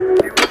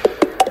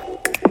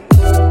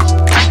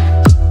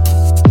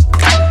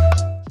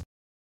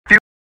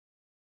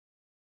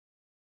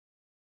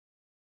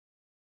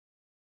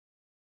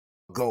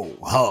go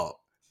hard.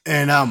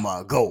 And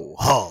I'ma go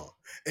hard.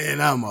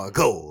 And I'ma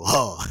go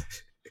hard.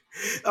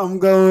 I'm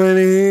going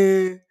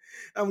in.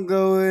 I'm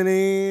going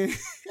in.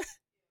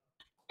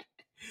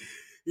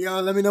 Yo,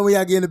 let me know when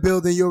y'all get in the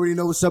building. You already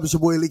know what's up. It's your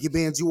boy Leaky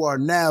Bands. You are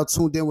now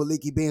tuned in with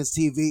Leaky Bands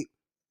TV.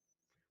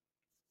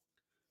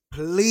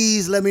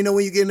 Please let me know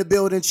when you get in the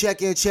building.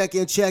 Check in, check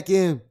in, check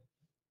in.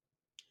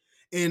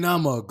 And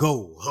I'ma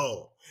go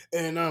hard.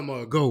 And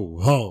I'ma go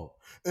hard.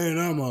 And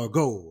I'ma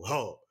go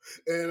hard.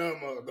 And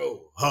I'ma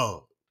go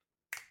hard.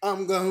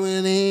 I'm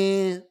going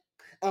in.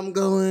 I'm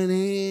going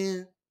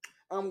in.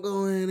 I'm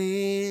going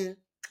in.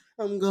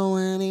 I'm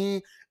going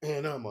in.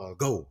 And I'ma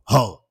go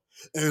hard.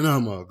 And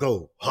I'ma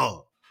go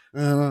hard.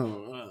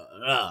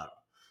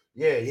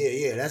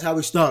 Yeah. That's how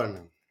we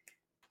starting.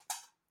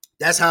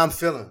 That's how I'm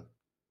feeling.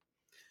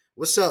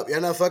 What's up?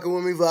 Y'all not fucking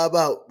with me? Vibe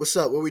out. What's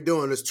up? What we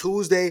doing? It's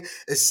Tuesday.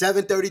 It's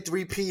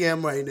 7:33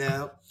 p.m. right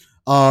now.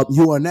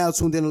 You are now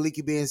tuned in to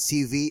Leaky Bands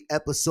TV,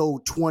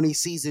 episode 20,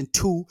 season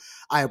 2.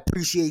 I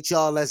appreciate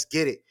y'all. Let's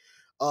get it.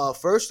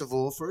 First and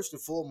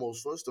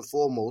foremost,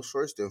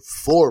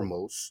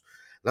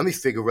 let me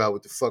figure out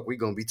what the fuck we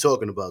gonna be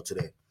talking about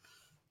today.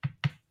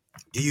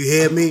 Do you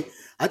hear me?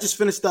 I just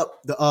finished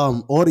up the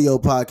audio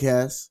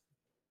podcast.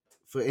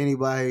 For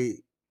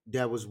anybody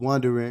that was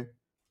wondering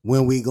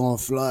when we gonna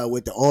fly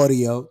with the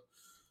audio.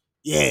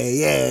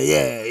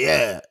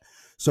 Yeah.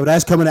 So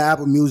that's coming to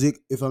Apple Music,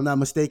 if I'm not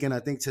mistaken, I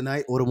think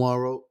tonight or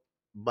tomorrow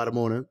by the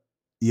morning.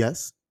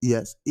 Yes.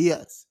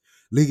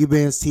 Leaky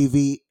Bands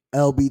TV,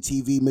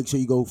 LBTV. Make sure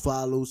you go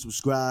follow,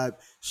 subscribe,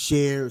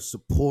 share,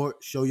 support,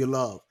 show your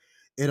love.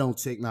 It don't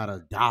take not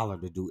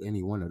 $1 to do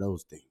any one of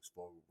those things,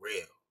 for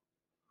real.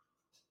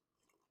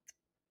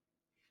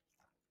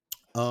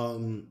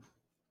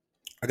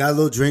 I got a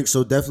little drink,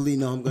 so definitely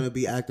know I'm gonna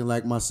be acting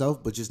like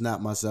myself, but just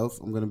not myself.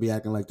 I'm gonna be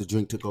acting like the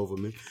drink took over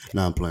me.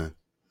 Nah, I'm playing.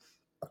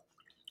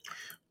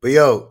 But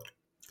yo,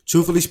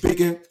 truthfully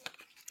speaking,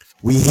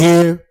 we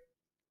here.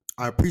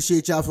 I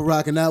appreciate y'all for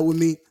rocking out with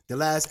me. The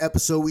last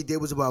episode we did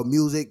was about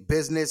music,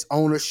 business,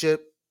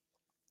 ownership.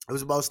 It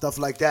was about stuff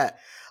like that.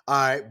 All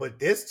right, but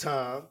this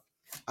time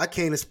I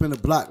came to spin a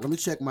block. Let me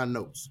check my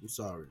notes. I'm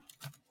sorry.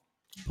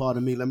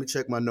 Pardon me. Let me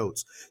check my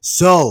notes.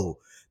 So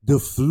the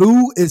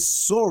flu is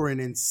soaring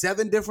in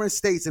 7 different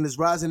states and is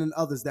rising in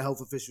others, the health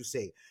officials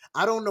say.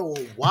 I don't know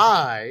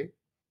why.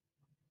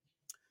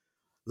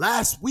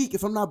 Last week,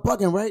 if I'm not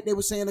bugging, right, they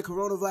were saying the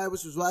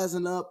coronavirus was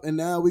rising up, and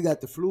now we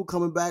got the flu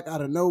coming back out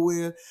of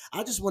nowhere.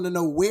 I just want to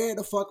know where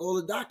the fuck all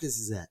the doctors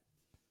is at.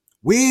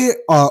 Where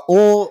are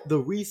all the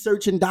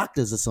researching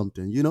doctors or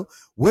something, you know?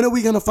 When are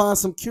we going to find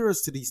some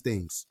cures to these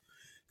things?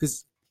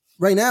 Because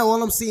right now,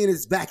 all I'm seeing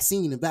is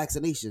vaccine and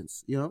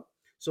vaccinations, you know?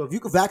 So if you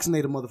could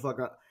vaccinate a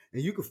motherfucker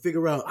and you could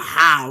figure out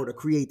how to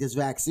create this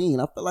vaccine,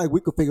 I feel like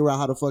we could figure out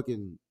how to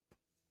fucking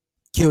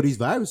kill these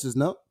viruses,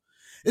 no?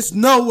 It's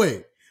no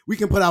way we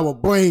can put our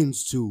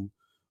brains to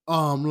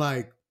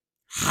like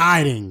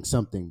hiding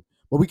something,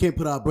 but we can't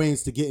put our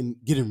brains to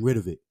getting rid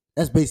of it.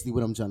 That's basically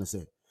what I'm trying to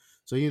say.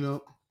 So, you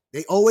know,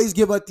 they always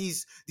give us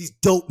these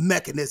dope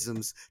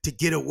mechanisms to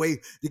get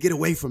away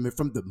from it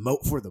for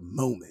the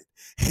moment.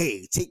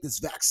 Hey, take this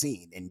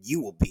vaccine and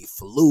you will be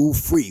flu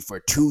free for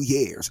 2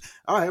 years.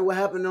 All right, what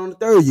happened on the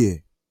 3rd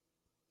year?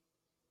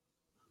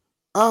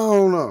 I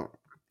don't know,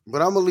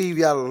 but I'm gonna leave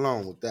y'all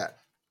alone with that.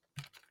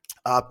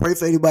 Pray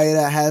for anybody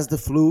that has the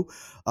flu.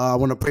 I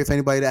want to pray for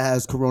anybody that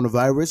has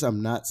coronavirus.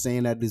 I'm not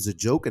saying that is a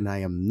joke, and I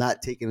am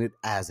not taking it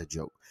as a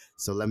joke.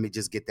 So let me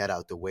just get that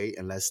out the way,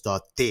 and let's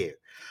start there.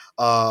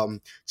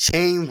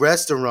 Chain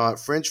restaurant,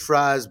 French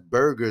fries,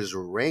 burgers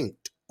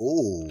ranked.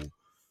 Oh,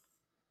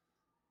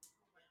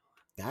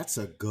 that's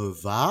a good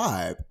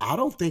vibe. I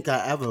don't think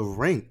I ever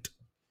ranked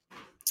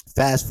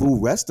fast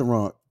food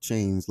restaurant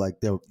chains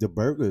like the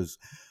burgers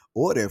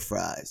or their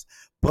fries,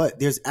 but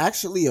there's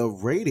actually a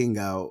rating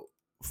out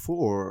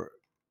for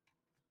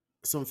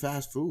some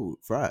fast food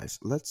fries.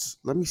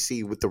 Let me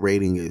see what the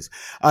rating is.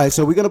 All right,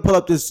 so we're gonna pull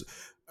up this.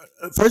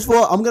 First of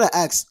all, I'm gonna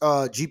ask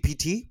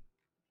GPT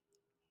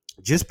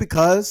just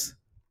because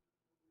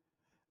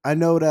I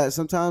know that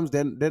sometimes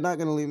they're not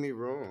gonna leave me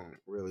wrong.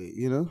 Really,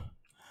 you know,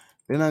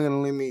 they're not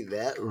gonna leave me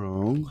that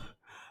wrong.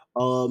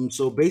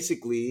 So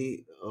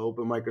basically,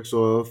 open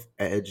Microsoft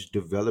Edge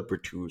developer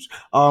tools.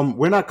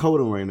 We're not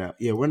coding right now.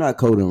 Yeah, we're not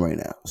coding right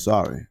now.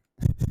 Sorry.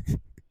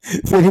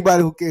 For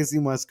anybody who can't see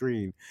my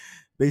screen,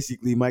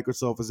 basically,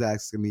 Microsoft is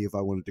asking me if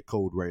I wanted to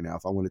code right now,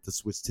 if I wanted to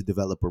switch to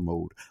developer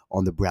mode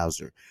on the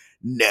browser.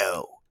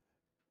 No,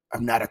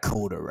 I'm not a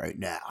coder right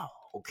now.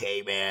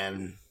 Okay,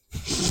 man.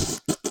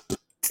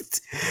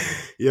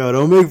 Yo,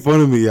 don't make fun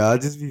of me, y'all. I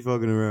just be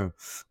fucking around.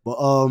 But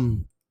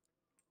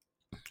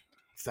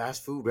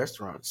fast food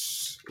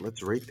restaurants.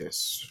 Let's rate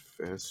this.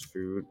 Fast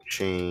food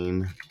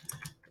chain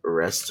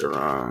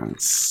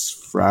restaurants.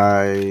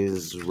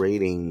 Fries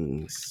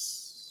ratings.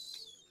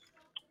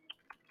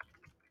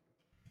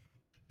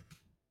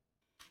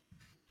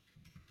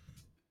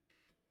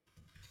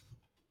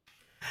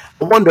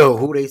 I wonder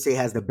who they say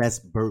has the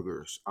best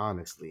burgers,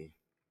 honestly.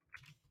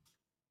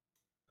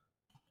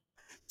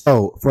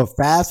 So for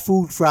fast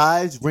food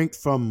fries, ranked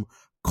from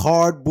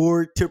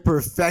cardboard to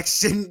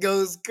perfection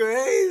goes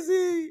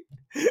crazy.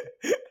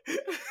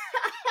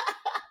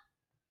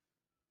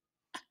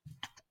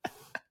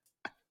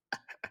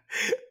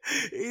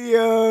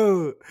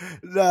 Yo,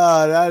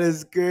 nah, that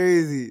is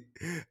crazy.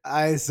 All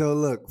right, so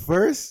look,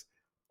 first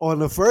on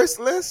the first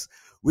list,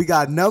 we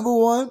got number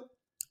one,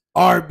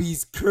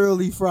 Arby's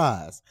curly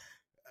fries.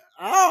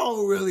 I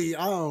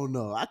don't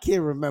know. I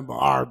can't remember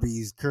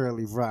Arby's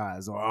curly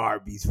fries or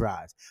Arby's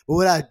fries. But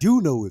what I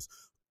do know is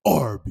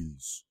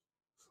Arby's.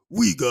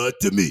 We got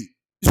the meat.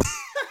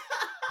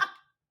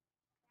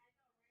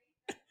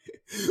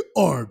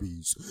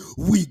 Arby's.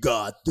 We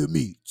got the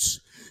meats.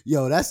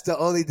 Yo, that's the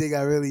only thing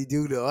I really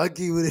do though. I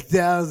keep it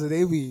down so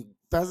they be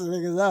passing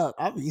niggas up.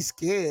 I be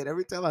scared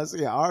every time I see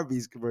an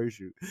Arby's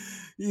commercial.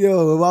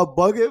 Yo, am I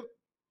bugging?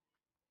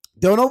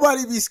 Don't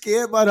nobody be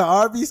scared by the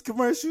Arby's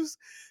commercials?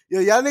 Yo,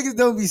 y'all niggas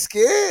don't be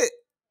scared?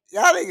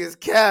 Y'all niggas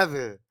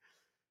capping.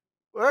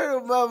 Word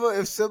of mama,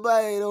 if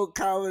somebody don't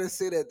comment and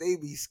say that they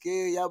be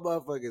scared, y'all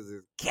motherfuckers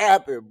is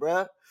capping,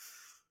 bruh.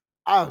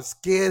 I'm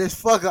scared as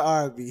fuck of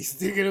Arby's.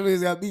 Thinking of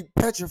it got me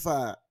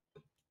petrified.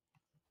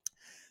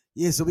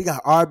 Yeah, so we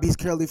got Arby's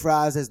curly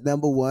fries as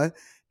number one.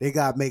 They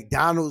got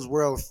McDonald's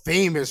world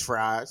famous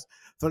fries.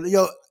 So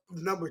yo,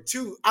 number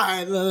two.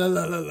 I look.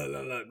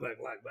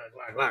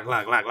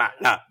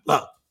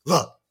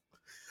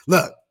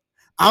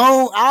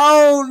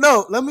 I don't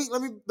know. Let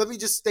me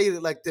just state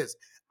it like this.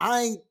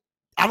 I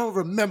don't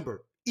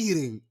remember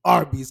eating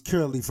Arby's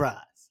curly fries.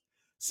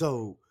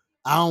 So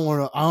I don't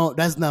want to. I don't.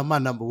 That's not my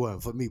number one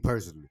for me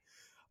personally.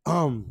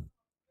 Um,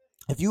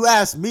 if you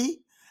ask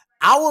me,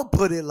 I would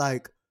put it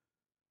like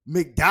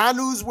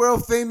McDonald's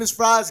world famous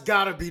fries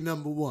gotta be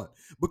number one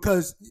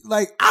because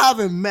like I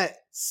haven't met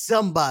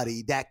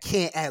somebody that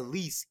can't at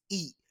least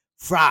eat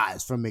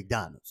fries from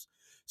McDonald's.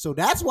 So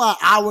that's why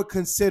I would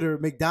consider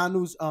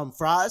McDonald's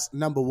fries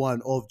number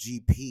one off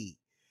GP.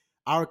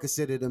 I would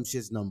consider them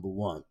shits number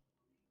one.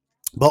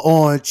 But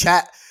on the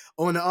chat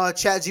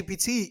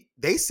GPT,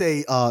 they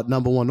say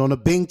number one. On the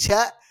Bing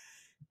chat,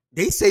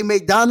 they say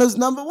McDonald's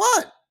number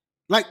one.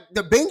 Like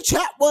the Bing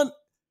chat one,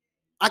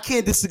 I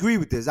can't disagree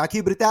with this. I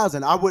keep it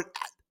 1,000. I would.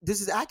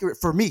 This is accurate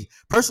for me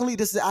personally.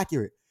 This is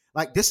accurate.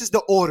 Like this is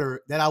the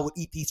order that I would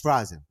eat these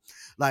fries in.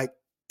 Like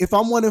if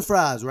I'm wanting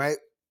fries, right?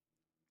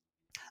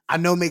 I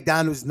know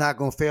McDonald's is not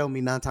gonna fail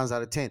me 9 times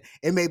out of 10.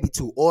 It may be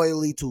too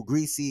oily, too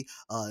greasy,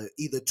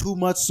 either too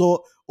much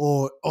salt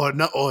or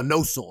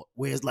no salt.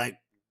 Where it's like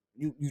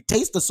you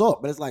taste the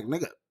salt, but it's like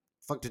nigga,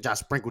 fuck did y'all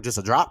sprinkle just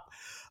a drop?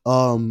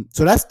 So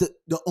that's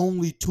the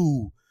only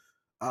two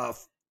uh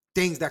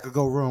things that could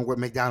go wrong with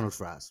McDonald's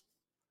fries.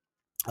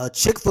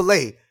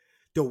 Chick-fil-A,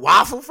 the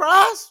waffle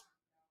fries,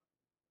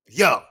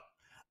 yo,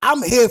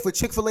 I'm here for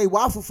Chick-fil-A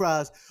waffle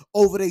fries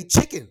over their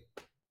chicken.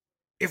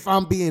 If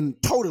I'm being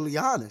totally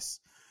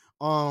honest,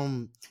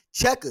 um,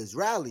 Checkers,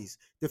 Rallies,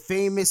 the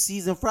famous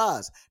seasoned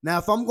fries. Now,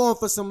 if I'm going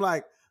for some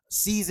like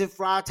seasoned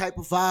fry type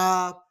of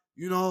vibe,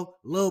 a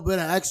little bit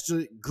of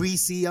extra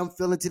greasy, I'm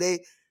feeling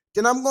today,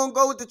 then I'm gonna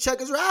go with the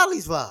Checkers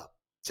Rallies vibe.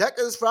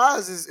 Checkers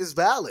fries is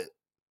valid.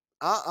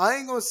 I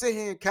ain't gonna sit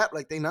here and cap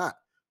like they not.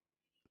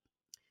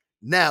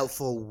 Now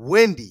for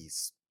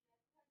Wendy's,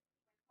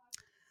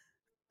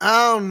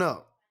 I don't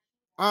know.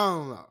 I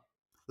don't know.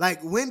 Like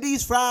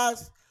Wendy's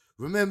fries,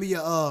 remind me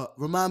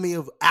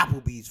of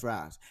Applebee's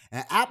fries.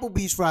 And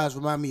Applebee's fries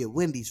remind me of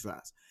Wendy's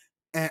fries.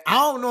 And I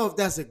don't know if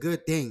that's a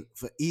good thing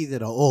for either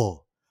the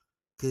or.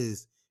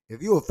 Cause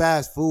if you're a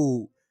fast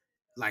food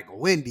like a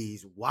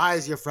Wendy's, why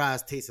is your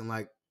fries tasting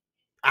like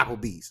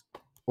Applebee's?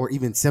 Or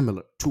even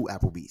similar to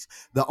Applebee's.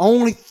 The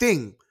only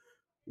thing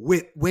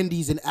with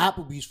Wendy's and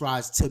Applebee's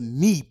fries to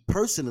me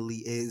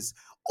personally is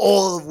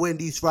all of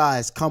Wendy's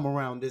fries come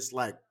around this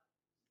like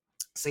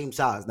same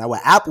size. Now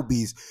with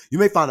Applebee's, you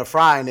may find a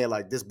fry in there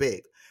like this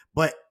big,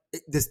 but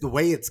this the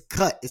way it's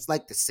cut, it's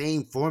like the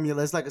same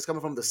formula. It's like it's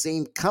coming from the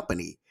same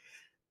company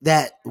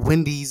that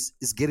Wendy's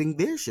is getting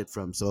their shit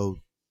from. So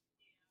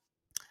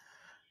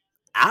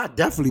I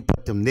definitely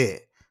put them there.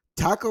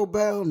 Taco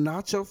Bell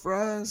nacho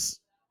fries.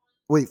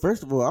 Wait,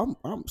 first of all,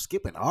 I'm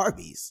skipping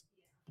Arby's.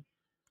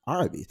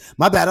 Arby's.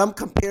 My bad. I'm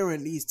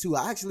comparing these two.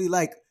 I actually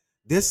like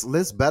this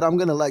list better. I'm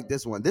gonna like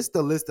this one. This is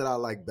the list that I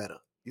like better.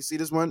 You see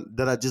this one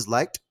that I just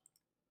liked?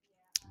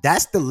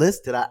 That's the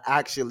list that I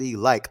actually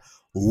like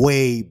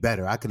way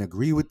better. I can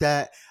agree with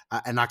that,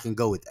 and I can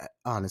go with that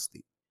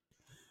honestly.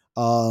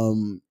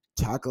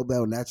 Taco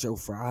Bell nacho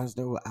fries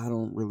though, I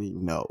don't really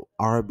know.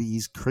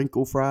 Arby's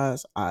crinkle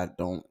fries, I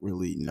don't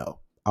really know.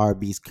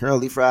 Arby's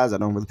curly fries, I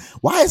don't really.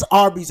 Why is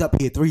Arby's up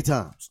here 3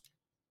 times?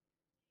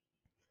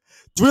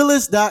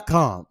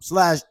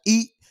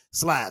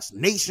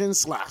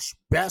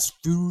 Thrillist.com/eat/nation/best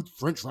food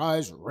French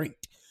fries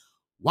ranked.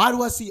 Why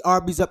do I see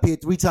Arby's up here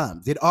 3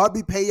 times? Did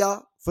Arby pay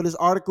y'all for this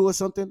article or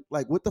something?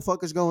 Like, what the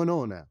fuck is going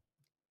on now?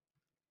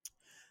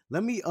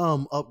 Let me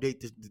update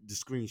the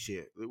screen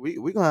share.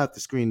 We gonna have to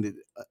screen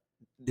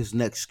this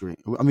next screen.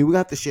 I mean, we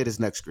got to share this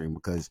next screen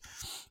because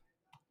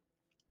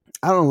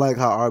I don't like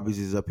how Arby's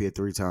is up here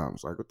 3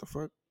 times. Like, what the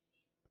fuck?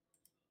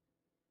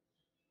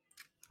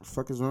 The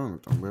fuck is wrong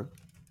with them, bro?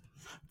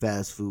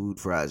 Fast food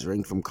fries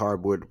rank from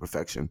cardboard to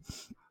perfection.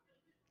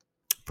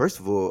 First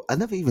of all, I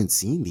never even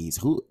seen these.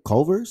 Who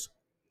Culver's?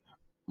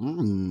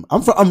 I'm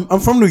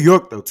from New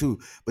York though too,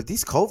 but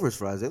these Culver's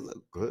fries they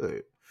look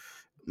good.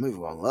 Maybe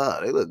gonna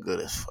lie, they look good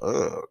as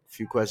fuck.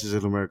 Few questions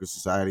in American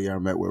society are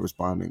met with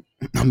responding.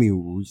 I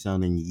mean,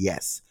 resounding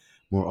yes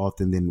more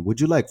often than would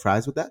you like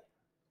fries with that?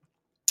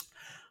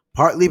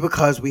 Partly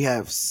because we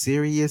have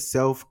serious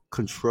self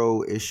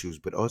control issues,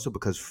 but also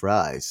because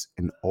fries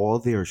in all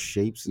their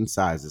shapes and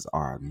sizes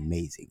are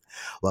amazing.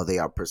 While they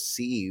are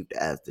perceived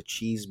as the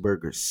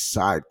cheeseburger's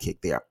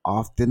sidekick, they are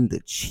often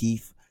the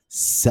chief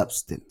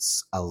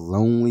substance. A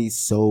lonely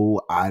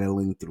soul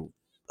idling through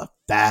a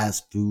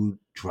fast food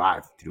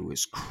drive through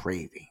is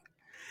craving.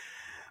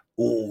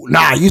 Oh,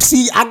 nah, you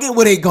see, I get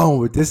where they going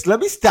with this. Let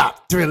me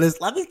stop,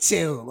 thrillers. Let me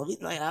chill. Let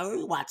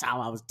me watch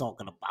how I was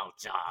talking about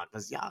y'all.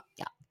 Cause y'all,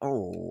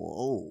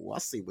 I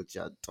see what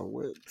y'all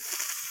doing.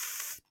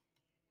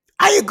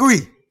 I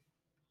agree.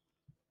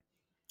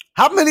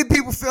 How many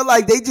people feel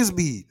like they just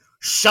be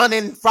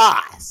shunning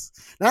fries?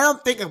 Now I'm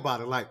thinking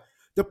about it. Like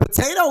the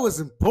potato is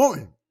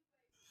important,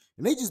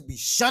 and they just be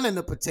shunning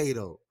the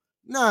potato.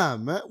 Nah,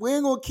 man, we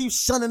ain't gonna keep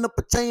shunning the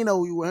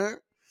potato. You heard?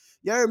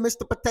 You heard,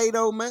 Mr.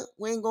 Potato, man?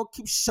 We ain't gonna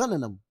keep shunning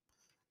them.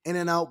 In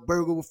and Out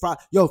Burger with fries.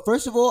 Yo,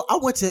 first of all, I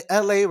went to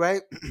LA,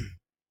 right?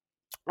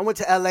 I went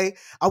to LA.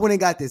 I went and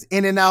got this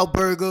In and Out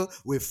Burger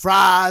with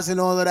fries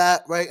and all of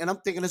that, right? And I'm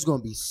thinking it's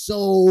gonna be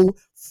so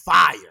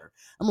fire.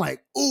 I'm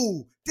like,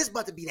 ooh, this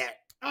about to be that.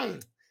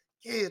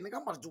 Yeah, nigga,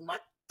 I'm about to do my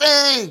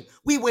thing.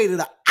 We waited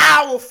an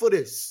hour for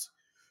this.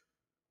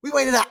 We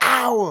waited an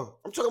hour.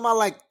 I'm talking about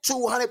like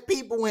 200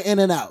 people went In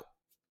and Out.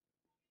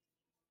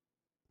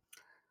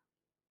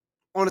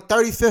 On the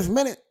 35th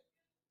minute,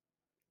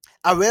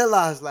 I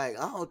realized like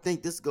I don't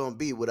think this is gonna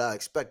be what I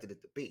expected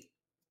it to be.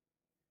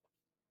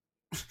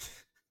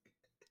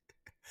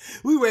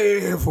 We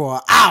waited here for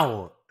an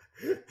hour.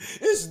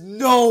 There's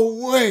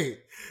no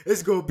way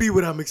it's gonna be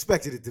what I'm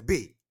expecting it to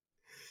be.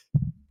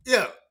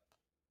 Yeah.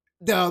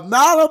 The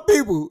amount of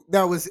people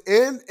that was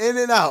in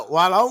and out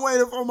while I'm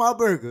waiting for my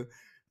burger,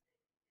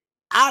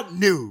 I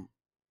knew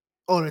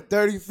on the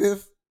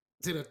 35th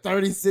to the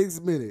 36th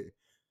minute,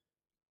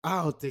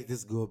 I don't think this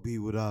is gonna be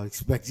what I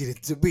expected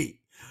it to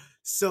be.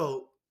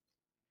 So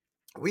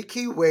we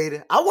keep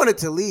waiting. I wanted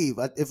to leave,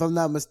 if I'm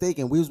not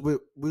mistaken. We was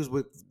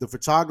with the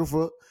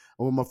photographer.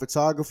 I'm with my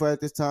photographer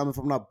at this time. If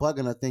I'm not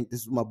bugging, I think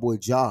this is my boy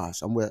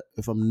Josh. I'm with,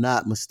 if I'm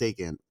not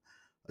mistaken,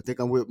 I think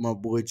I'm with my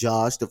boy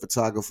Josh, the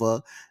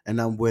photographer,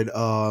 and I'm with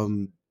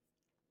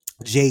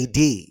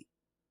JD.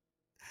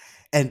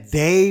 And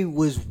they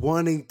was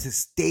wanting to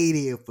stay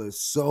there for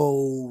so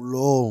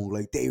long.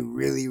 Like they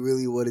really,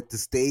 really wanted to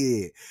stay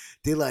there.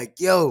 They're like,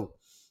 yo,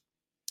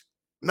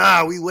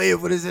 nah, we waiting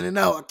for this In and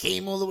Out. I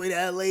came all the way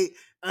to LA.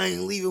 I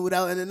ain't leaving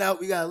without In and Out.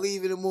 We gotta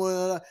leave in the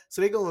morning.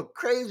 So they going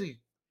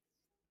crazy.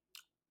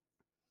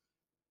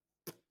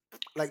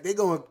 Like they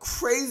going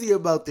crazy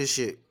about this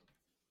shit.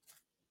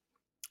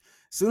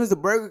 As soon as the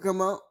burger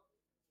come out,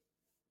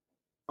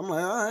 I'm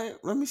like, all right,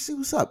 let me see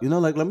what's up.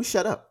 Like let me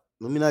shut up.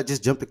 Let me not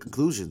just jump to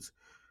conclusions.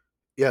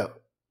 Yeah,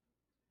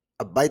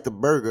 I bite the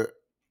burger.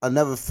 I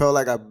never felt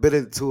like I bit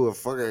into a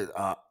fucking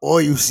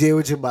oil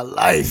sandwich in my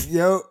life,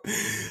 yo.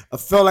 I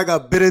felt like I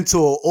bit into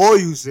an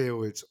oil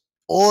sandwich.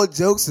 All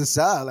jokes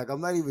aside, like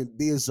I'm not even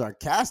being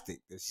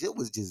sarcastic. The shit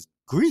was just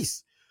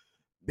grease,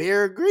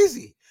 bare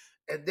greasy,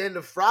 and then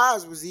the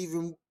fries was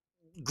even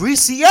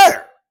greasier.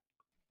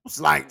 It was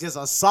like just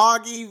a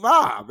soggy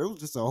vibe. It was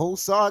just a whole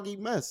soggy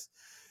mess.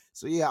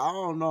 So yeah, I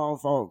don't know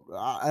if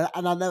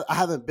I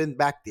haven't been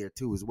back there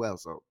too as well.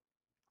 So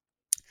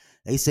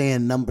they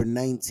saying number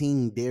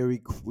 19, Dairy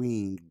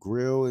Queen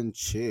Grill and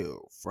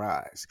Chill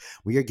fries.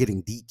 We are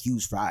getting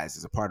DQ's fries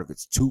as a part of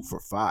its 2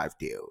 for $5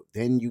 deal.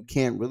 Then you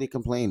can't really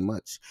complain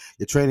much.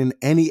 You're trading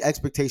any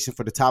expectation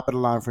for the top of the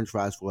line French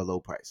fries for a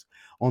low price.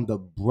 On the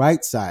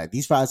bright side,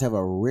 these fries have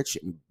a rich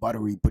and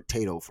buttery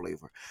potato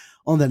flavor.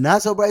 On the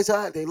not so bright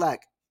side, they lack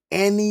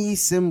any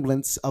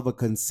semblance of a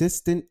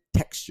consistent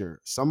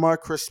texture. Some are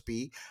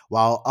crispy,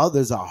 while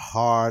others are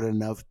hard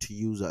enough to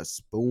use a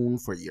spoon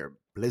for your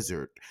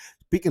blizzard.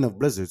 Speaking of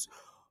blizzards,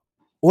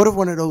 order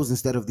one of those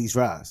instead of these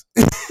fries.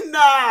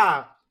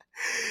 Nah.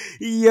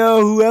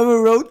 Yo,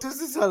 whoever wrote this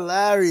is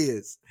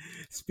hilarious.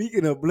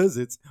 Speaking of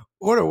blizzards,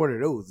 order one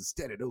of those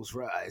instead of those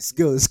fries.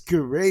 Goes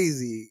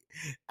crazy.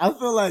 I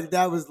feel like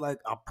that was like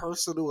a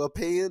personal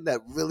opinion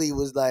that really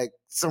was like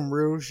some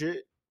real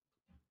shit.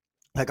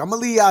 Like I'm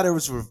gonna leave out of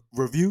this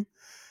review,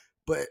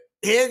 but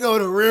here go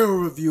the real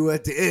review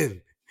at the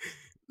end.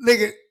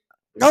 Nigga,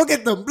 go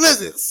get them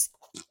blizzards.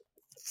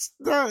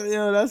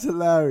 Yo, that's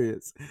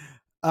hilarious.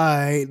 All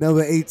right,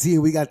 number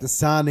 18, we got the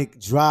Sonic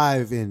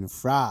Drive-In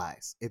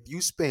Fries. If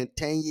you spent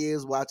 10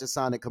 years watching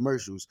Sonic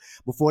commercials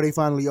before they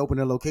finally open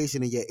a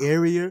location in your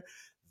area,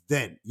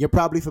 then you're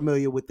probably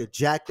familiar with the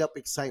jacked up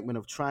excitement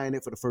of trying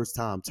it for the first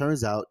time.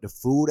 Turns out the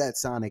food at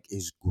Sonic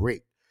is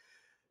great.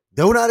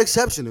 Though not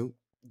exceptional,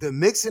 The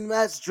mix and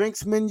match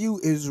drinks menu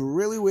is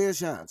really where it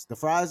shines. The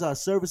fries are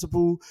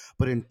serviceable,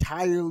 but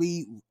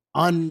entirely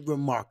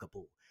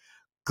unremarkable.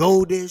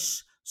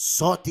 Goldish,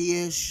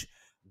 saltyish,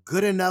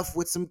 good enough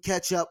with some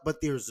ketchup,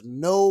 but there's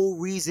no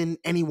reason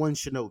anyone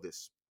should know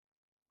this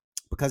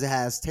because it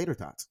has tater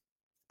tots.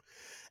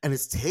 And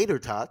its tater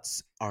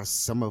tots are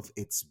some of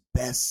its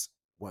best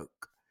work.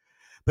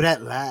 But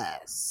at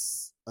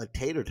last, a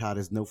tater tot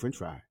is no french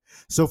fry.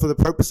 So, for the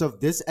purpose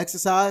of this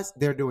exercise,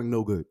 they're doing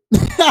no good.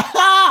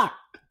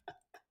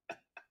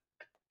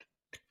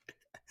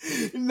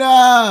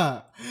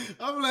 Nah.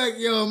 I'm like,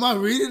 yo, am I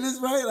reading this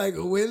right? Like,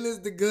 when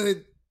is the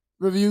good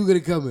review gonna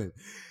come in?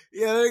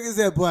 Yeah, like I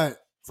said, but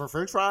for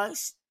french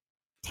fries,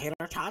 tater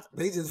tot,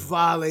 they just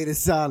violated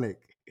Sonic.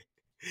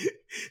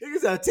 Like I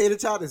said, tater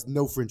tot is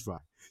no french fry.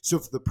 So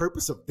for the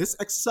purpose of this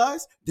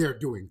exercise, they're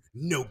doing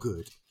no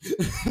good.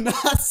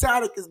 Not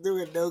Sonic is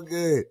doing no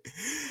good.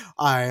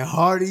 All right,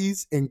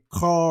 Hardee's and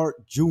Carl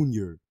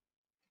Jr.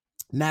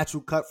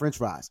 Natural cut french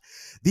fries.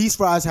 These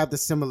fries have the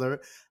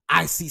similar,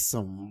 I see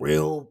some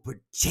real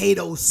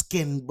potato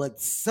skin,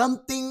 but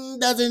something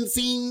doesn't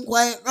seem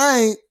quite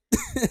right.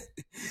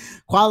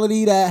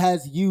 Quality that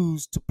has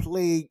used to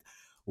plague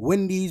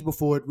Wendy's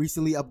before it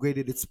recently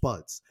upgraded its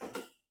spuds.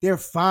 They're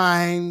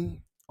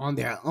fine on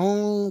their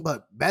own,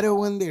 but better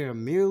when they're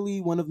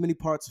merely one of many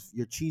parts of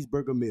your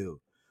cheeseburger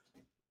meal.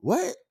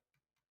 What?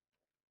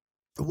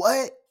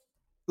 What?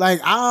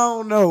 Like, I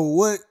don't know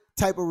what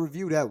type of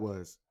review that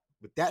was,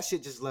 but that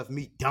shit just left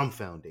me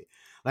dumbfounded.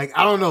 Like,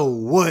 I don't know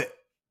what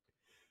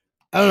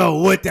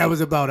that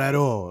was about at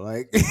all.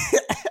 Like,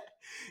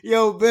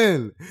 yo,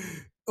 Ben,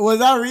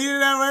 was I reading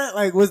that right?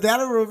 Like, was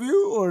that a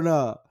review or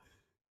not?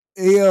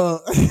 Yo,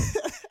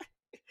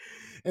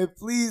 and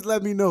please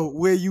let me know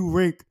where you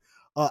rank,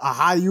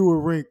 how you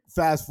would rank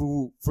fast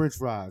food French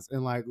fries,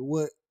 and like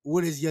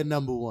what is your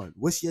number one?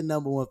 What's your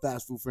number one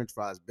fast food French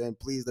fries, Ben?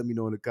 Please let me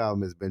know in the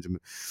comments,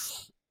 Benjamin.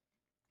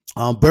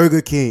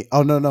 Burger King.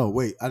 Oh no,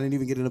 wait. I didn't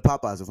even get into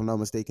Popeyes if I'm not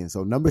mistaken.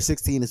 So number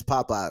 16 is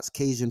Popeyes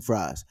Cajun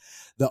fries.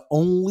 The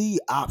only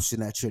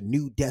option at your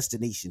new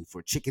destination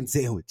for chicken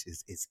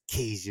sandwiches is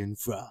Cajun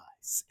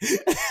fries,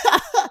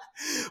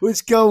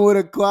 which come with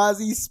a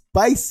quasi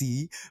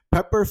spicy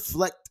pepper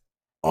flecked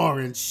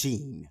orange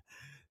sheen.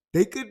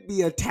 They could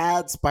be a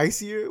tad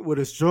spicier with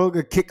a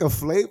stronger kick of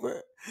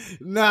flavor.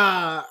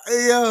 Nah,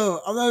 yo,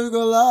 I'm not even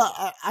gonna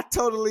lie. I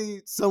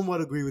totally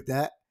somewhat agree with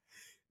that.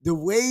 The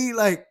way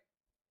like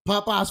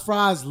Popeye's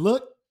fries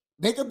look,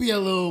 they could be a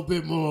little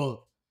bit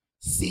more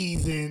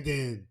seasoned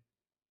and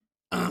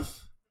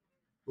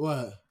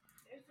what?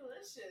 They're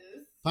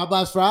delicious.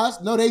 Popeye's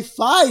fries? No, they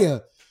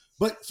fire.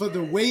 But for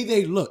the way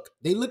they look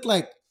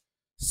like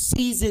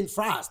seasoned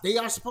fries. They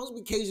are supposed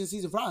to be Cajun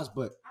seasoned fries,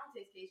 but I don't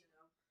taste Cajun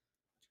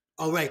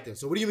all right then.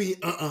 So what do you mean?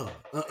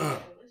 though.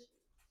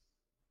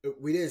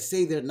 We didn't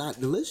say they're not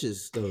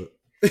delicious though.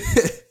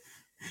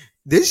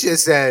 This shit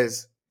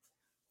says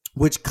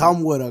which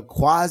come with a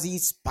quasi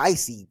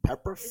spicy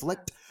pepper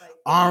flicked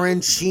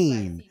orange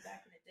sheen.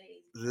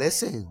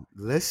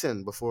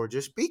 Listen before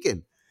just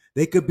speaking.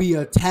 They could be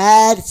a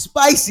tad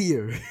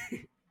spicier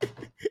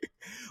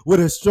with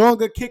a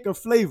stronger kick of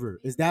flavor.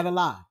 Is that a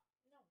lie?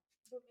 No,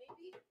 but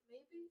maybe.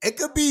 It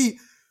could be,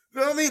 you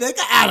know what I mean? They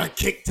could add a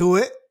kick to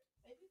it.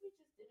 Maybe we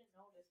just didn't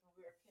notice when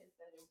we were kids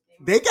that it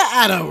was. They could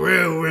add a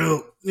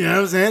real, you know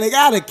what I'm saying? They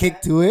got a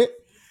kick to it.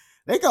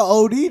 They could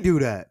OD do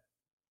that.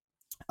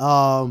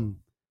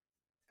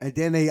 And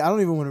then I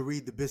don't even want to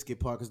read the biscuit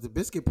part because the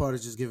biscuit part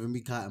is just giving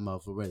me cotton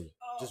mouth already.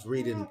 Just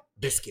reading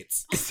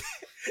biscuits.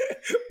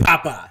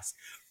 Popeyes.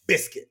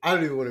 Biscuit. I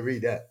don't even want to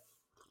read that.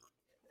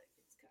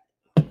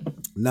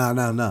 Nah.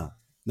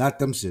 Not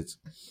them shits.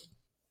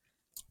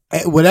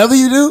 Hey, whatever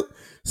you do,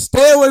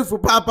 stay away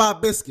from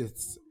Popeye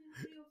biscuits.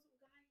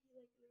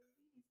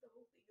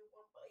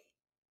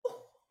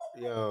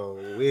 Yo,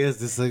 where's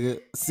this nigga?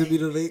 Send me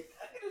the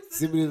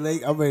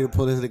link. I'm ready to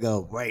pull this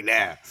nigga up right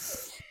now.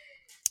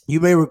 You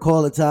may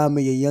recall a time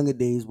in your younger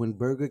days when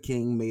Burger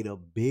King made a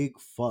big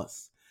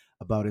fuss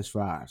about his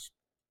fries.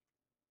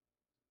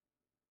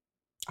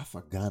 I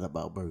forgot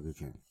about Burger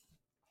King.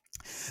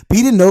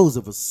 Peter knows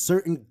of a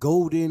certain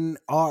golden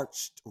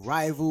arched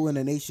rival in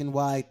a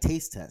nationwide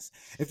taste test.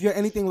 If you're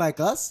anything like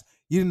us,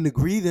 you didn't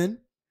agree then?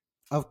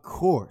 Of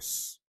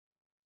course.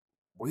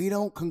 We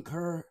don't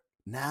concur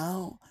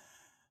now,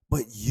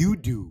 but you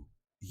do.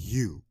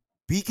 You.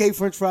 BK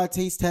French Fry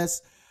Taste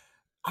Test.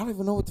 I don't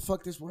even know what the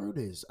fuck this word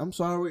is. I'm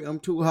sorry.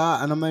 I'm too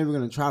hot, and I'm not even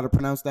going to try to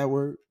pronounce that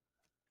word.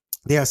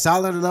 They are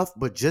solid enough,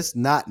 but just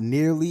not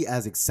nearly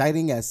as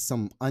exciting as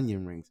some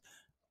onion rings.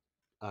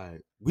 All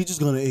right. We just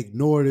going to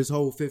ignore this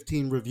whole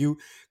 15 review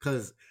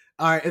because,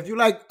 all right, if you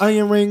like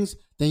onion rings,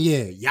 then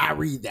yeah, y'all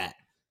read that.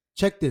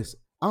 Check this.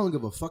 I don't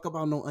give a fuck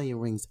about no onion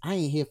rings. I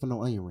ain't here for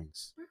no onion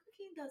rings. Burger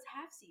King does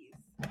half-seas.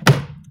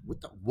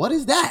 What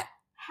is that?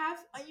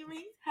 Half onion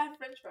rings, half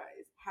French fries,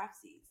 half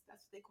seeds.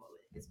 That's what they call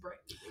it. It's brand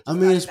new. I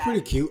mean, it's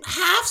pretty cute.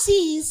 Half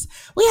C's.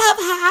 We have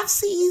half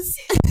C's.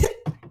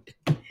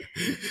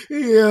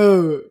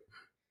 Yo,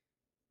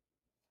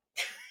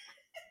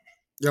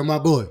 my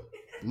boy.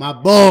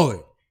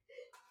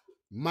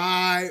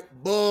 My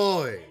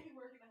boy. He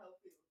working the health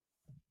field.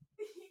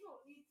 He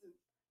don't need to.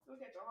 Don't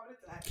get your heart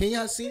attack. Can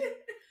y'all see?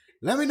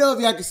 Let me know if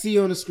y'all can see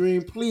on the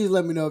screen. Please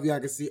let me know if y'all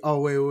can see.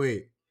 Oh,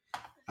 wait.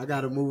 I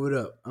gotta move it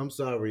up. I'm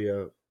sorry,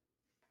 yo.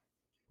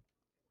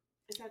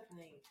 Is that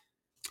blank?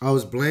 I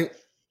was blank.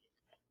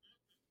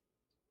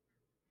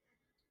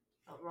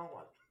 Oh, wrong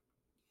one.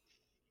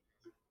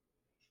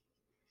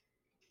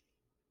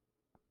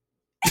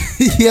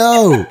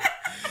 Yo.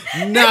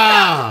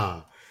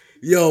 Nah.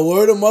 Yo,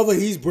 word of mother,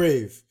 he's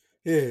brave.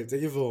 Here,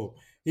 take your phone.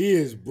 He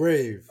is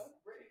brave.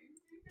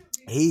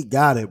 He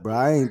got it, bro.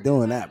 I ain't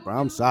doing that, bro.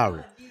 I'm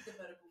sorry.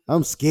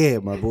 I'm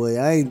scared, my boy.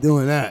 I ain't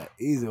doing that.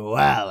 He's a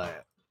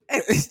wilder.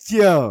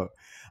 Yo.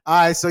 All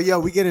right, so yo,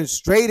 we getting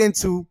straight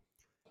into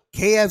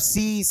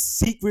KFC's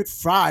secret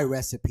fry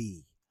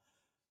recipe.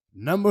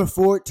 Number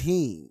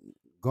 14.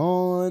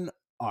 Gone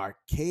are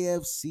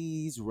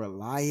KFC's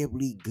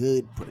reliably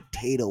good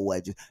potato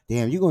wedges.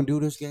 Damn, you gonna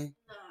do this, gang?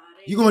 Nah,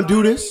 You gonna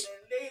do this?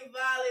 They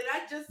violate.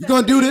 I just You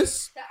gonna do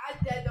this? I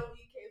don't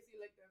eat KFC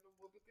like that no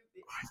more because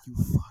they. Are you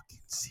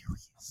fucking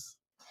serious?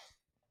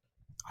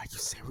 Are you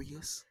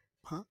serious?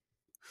 Huh?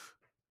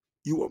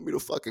 You want me to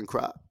fucking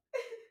cry?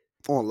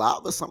 On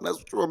live or something? That's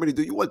what you want me to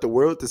do? You want the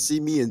world to see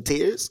me in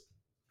tears?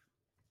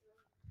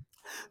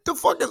 The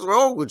fuck is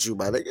wrong with you,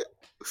 my nigga?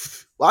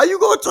 Why you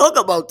gonna talk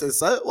about this,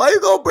 son? Why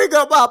you gonna bring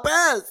up my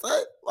past,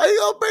 son? Why you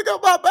gonna bring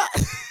up my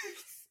past?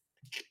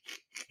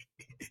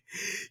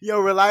 Yo,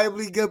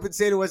 reliably good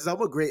potato wedges. I'm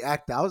a great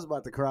actor. I was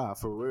about to cry,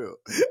 for real.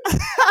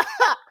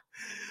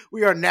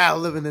 We are now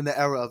living in the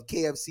era of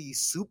KFC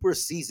super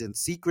seasoned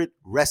secret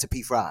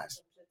recipe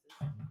fries.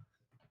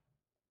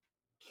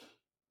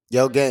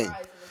 Yo, gang.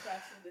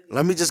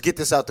 Let me just get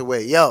this out the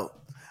way. Yo,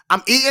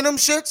 I'm eating them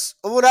shits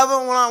or whatever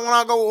when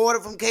I go order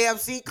from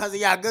KFC because of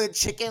y'all good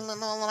chicken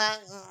and all that.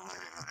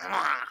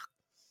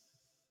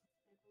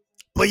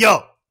 But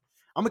yo,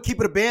 I'm gonna keep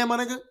it a band, my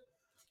nigga.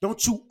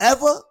 Don't you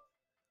ever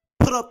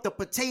put up the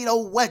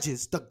potato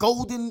wedges,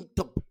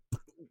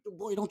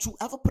 boy, don't you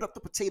ever put up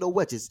the potato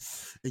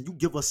wedges and you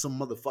give us some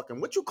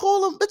motherfucking, what you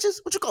call them, bitches?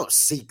 What you call a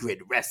secret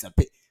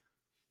recipe?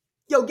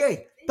 Yo, gang,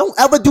 don't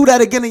ever do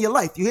that again in your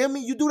life. You hear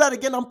me? You do that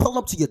again, I'm pulling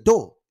up to your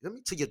door. You hear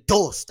me? To your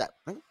doorstep.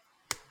 Right?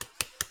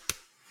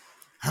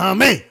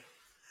 Man,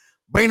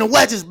 bring the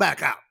wedges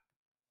back out.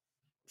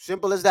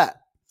 Simple as that.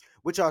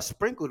 Which are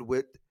sprinkled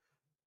with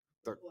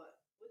the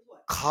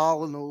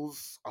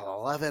Colonel's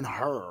 11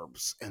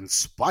 herbs and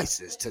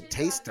spices to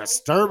taste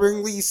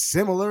disturbingly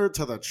similar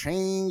to the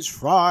Chain's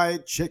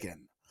fried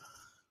chicken.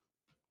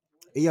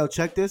 Hey, yo,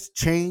 check this.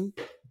 Chain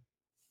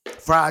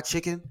fried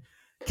chicken,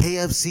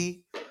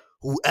 KFC,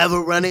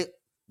 whoever run it,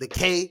 the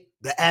K,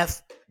 the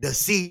F, the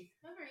C.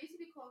 Remember, it used to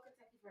be called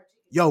Kentucky Fried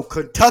Chicken. Yo,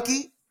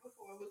 Kentucky.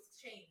 Before it was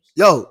changed.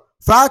 Yo,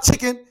 fried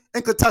chicken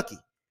in Kentucky.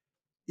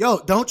 Yo,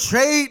 don't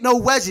trade no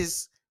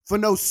wedges for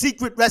no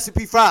secret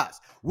recipe fries.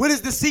 What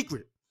is the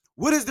secret?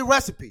 What is the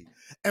recipe?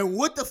 And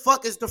what the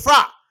fuck is the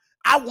fry?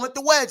 I want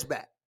the wedge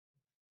back.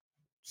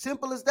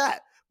 Simple as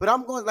that. But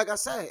I'm going, like I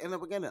said in the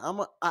beginning,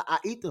 I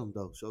eat them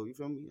though. So you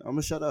feel me? I'm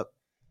gonna shut up.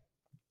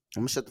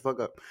 I'm gonna shut the fuck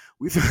up.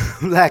 We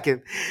feel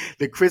lacking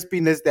the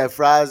crispiness that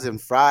fries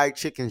and fried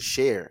chicken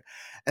share,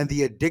 and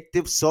the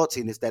addictive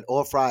saltiness that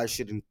all fries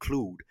should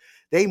include.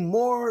 They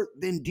more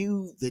than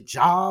do the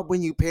job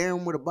when you pair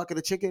them with a bucket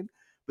of chicken,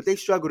 but they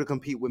struggle to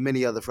compete with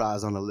many other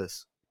fries on the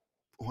list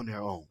on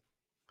their own.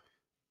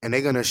 And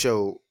they're gonna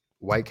show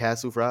White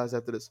Castle fries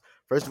after this.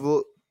 First of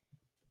all,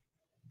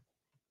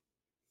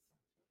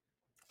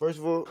 Ew.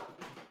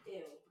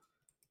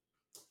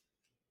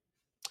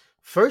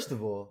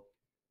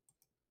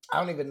 I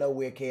don't even know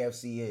where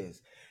KFC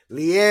is.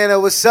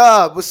 Leanna, what's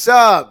up? What's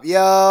up,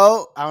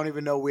 yo? I don't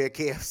even know where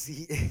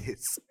KFC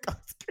is.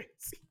 That's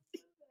crazy.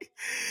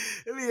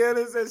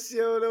 Leanna says she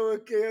don't know where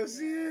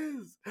KFC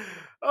is.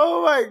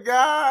 Oh my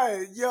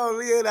god, yo,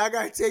 Leanna, I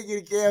gotta take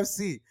you to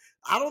KFC.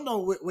 I don't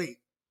know. Wait.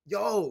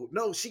 Yo,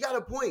 no, she got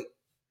a point.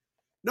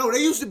 No, they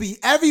used to be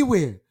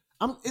everywhere.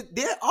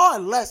 There are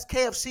less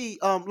KFC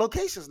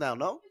locations now,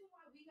 no?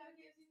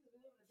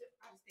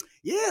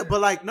 Yeah, but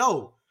like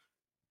no.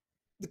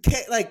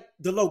 Like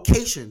the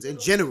locations in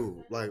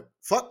general, like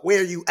fuck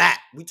where you at.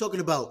 We talking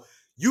about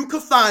you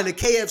could find a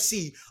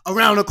KFC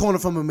around the corner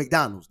from a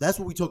McDonald's. That's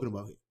what we talking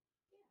about here.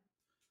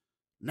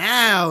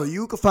 Now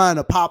you can find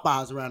a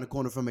Popeyes around the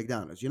corner from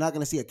McDonald's. You're not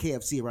gonna see a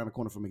KFC around the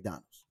corner from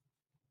McDonald's.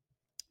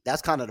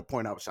 That's kind of the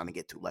point I was trying to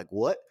get to. Like,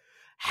 what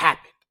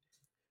happened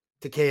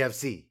to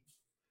KFC?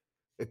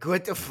 Like,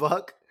 what the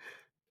fuck?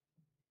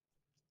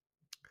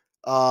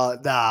 Nah,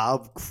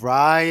 I'm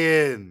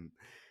crying.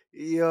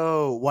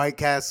 Yo, White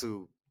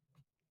Castle.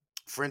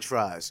 French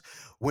fries.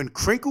 When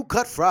crinkle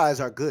cut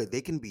fries are good,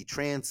 they can be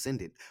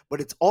transcendent,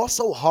 but it's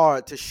also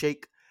hard to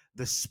shake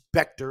the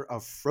specter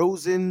of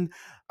frozen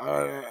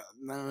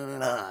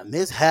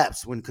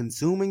mishaps when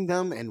consuming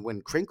them, and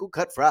when crinkle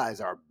cut fries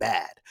are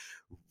bad,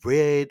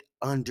 red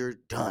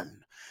underdone.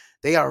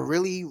 They are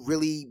really,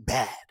 really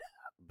bad.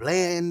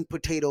 Bland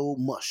potato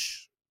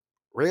mush.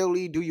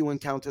 Rarely do you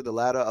encounter the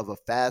latter of a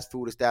fast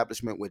food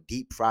establishment with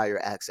deep fryer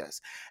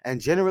access. And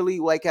generally,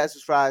 White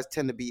Castle's fries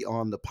tend to be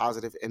on the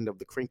positive end of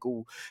the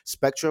crinkle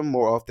spectrum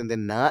more often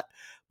than not.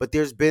 But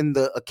there's been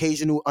the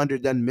occasional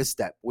underdone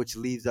misstep, which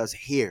leaves us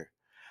here.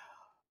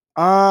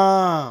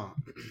 Um,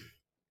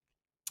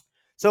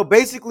 so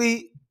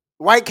basically,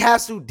 White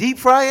Castle deep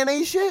frying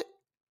ain't shit.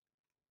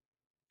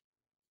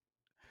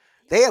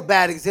 They a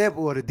bad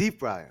example of the deep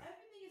fryer.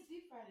 Everything is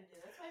deep fried in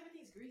there. That's why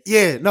everything's greasy.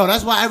 Yeah, no,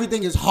 that's why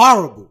everything is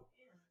horrible.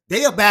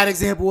 They a bad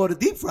example of the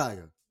deep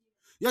fryer.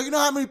 Yo, you know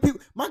how many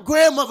people? My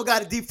grandmother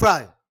got a deep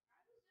fryer.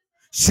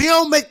 She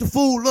don't make the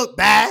food look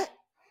bad.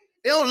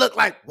 It don't look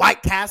like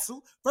White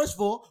Castle. First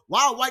of all,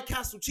 why a White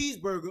Castle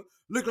cheeseburger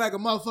look like a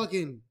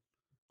motherfucking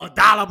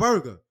 $1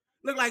 burger?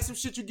 Look like some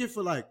shit you get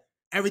for like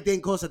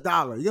everything costs $1.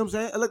 You know what I'm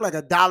saying? It look like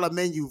 $1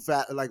 menu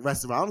like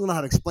restaurant. I don't know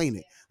how to explain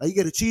it. Like you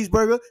get a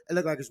cheeseburger, it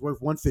look like it's worth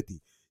 $1.50.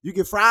 You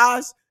get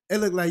fries, it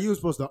look like you were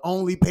supposed to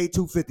only pay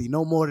 $2.50,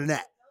 no more than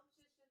that.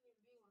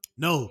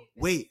 No,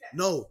 wait,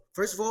 no.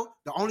 First of all,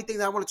 the only thing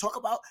that I want to talk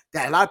about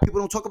that a lot of people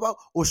don't talk about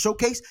or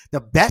showcase,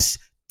 the best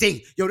thing.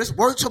 Yo, this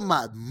word to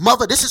my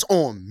mother. This is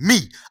on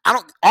me. I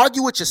don't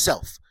argue with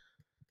yourself.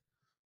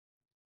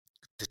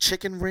 The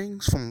chicken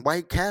rings from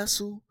White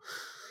Castle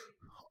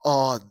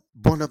are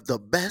one of the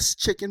best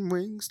chicken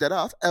rings that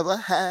I've ever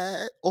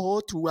had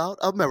all throughout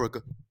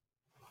America.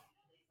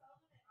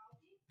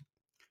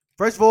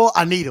 First of all,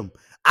 I need them.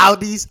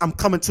 Aldi's, I'm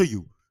coming to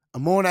you.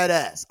 I'm on that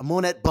ass. I'm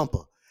on that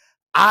bumper.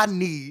 I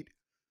need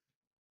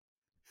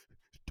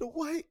the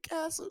White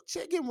Castle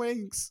chicken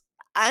wings.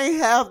 I ain't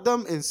have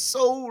them in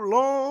so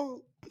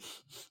long.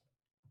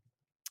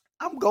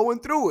 I'm going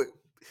through it.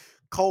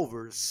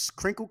 Culver's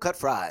crinkle cut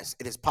fries.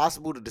 It is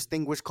possible to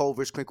distinguish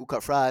Culver's crinkle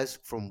cut fries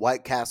from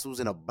White Castle's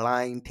in a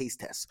blind taste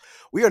test.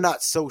 We are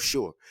not so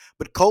sure,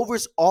 but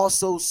Culver's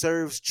also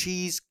serves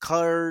cheese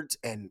curds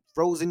and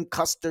frozen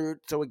custard,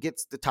 so it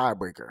gets the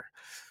tiebreaker.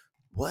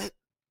 What?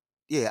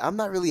 Yeah, I'm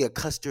not really a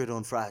custard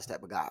on fries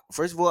type of guy.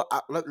 First of all,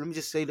 let me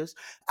just say this: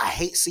 I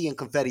hate seeing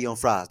confetti on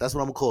fries. That's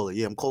what I'm gonna call it.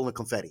 Yeah, I'm calling it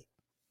confetti.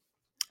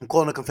 I'm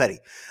calling it confetti.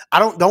 I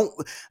don't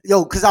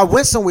yo, cause I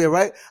went somewhere,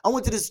 right? I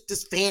went to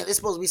this fan. It's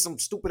supposed to be some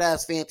stupid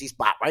ass fancy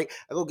spot, right?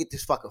 I go get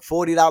this fucking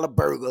 $40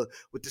 burger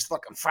with this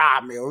fucking fry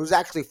meal. It was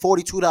actually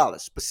 $42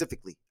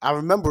 specifically. I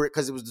remember it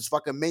because it was this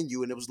fucking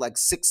menu and it was like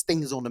 6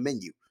 things on the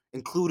menu,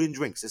 including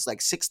drinks. It's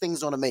like 6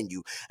 things on the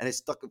menu, and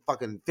it's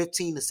fucking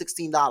 $15 to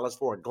 $16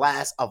 for a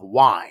glass of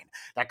wine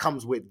that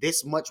comes with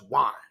this much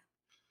wine,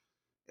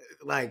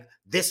 like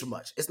this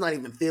much. It's not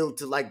even filled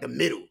to like the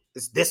middle.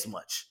 It's this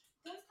much.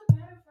 That's the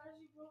batter fries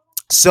you brought.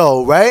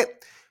 So, right,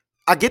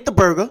 I get the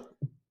burger.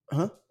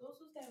 Huh? Those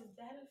was that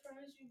batter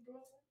fries you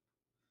brought.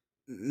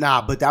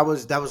 Nah, but that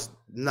was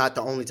not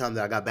the only time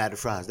that I got battered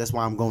fries. That's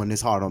why I'm going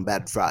this hard on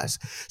battered fries.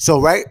 So,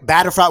 right,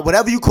 battered fries,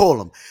 whatever you call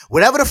them,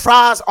 whatever the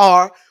fries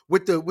are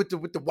with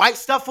the white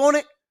stuff on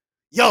it,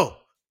 yo,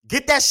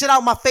 get that shit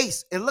out my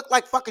face. It looked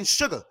like fucking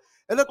sugar.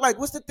 It looked like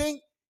what's the thing?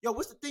 Yo,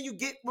 what's the thing you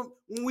get when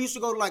we used to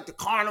go to like the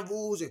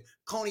carnivals and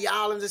Coney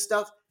Islands and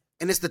stuff?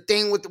 And it's the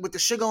thing with the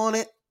sugar on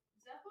it.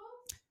 Zeppo?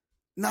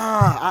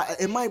 Nah,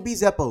 it might be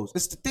Zeppos.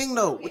 It's the thing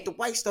though with the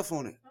white stuff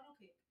on it. Funnel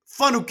cake.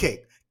 Funnel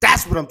cake.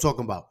 That's what I'm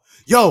talking about.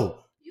 Yo,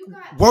 You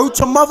got word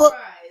to funnel mother.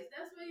 fries.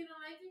 That's why you don't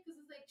like it because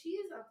it's like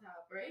cheese on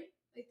top, right?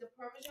 Like the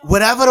Parmesan.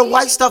 Whatever the cheese.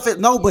 white stuff is.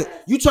 No, but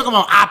Yes. you talking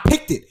about I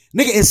picked it.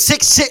 Nigga, it's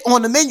 6 shit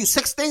on the menu.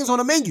 6 things on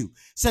the menu. It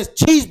says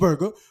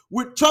cheeseburger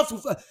with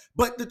truffle.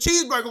 But the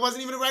cheeseburger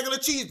wasn't even a regular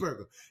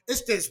cheeseburger.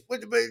 It's this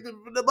with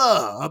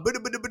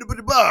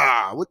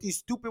these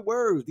stupid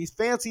words, these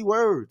fancy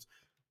words.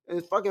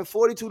 It's fucking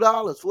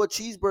 $42 for a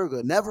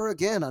cheeseburger. Never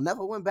again. I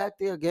never went back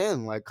there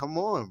again. Like, come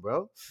on,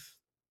 bro.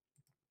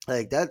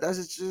 Like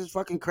that's just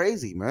fucking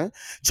crazy, man.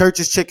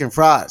 Church's chicken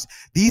fries.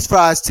 These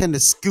fries tend to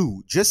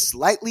skew just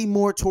slightly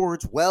more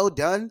towards well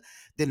done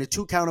than the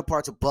two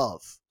counterparts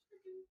above.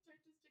 Church's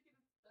chicken is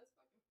the best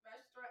fucking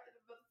restaurant in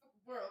the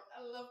motherfucking world.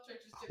 I love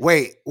Church's chicken.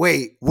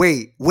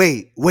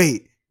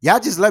 Wait. Y'all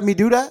just let me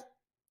do that?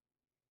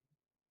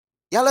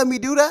 Y'all let me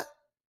do that?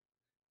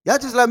 Y'all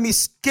just let me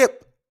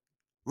skip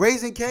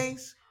Raising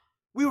Cane's?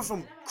 We were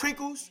from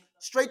Crinkles,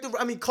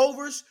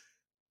 Culver's,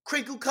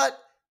 crinkle cut,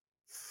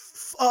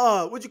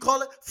 what'd you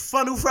call it?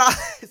 Funnel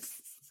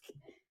fries.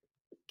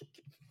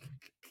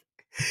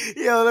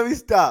 Yo, let me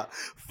stop.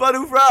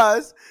 Funnel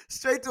fries,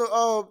 straight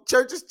to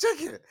Church's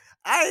chicken.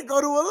 I ain't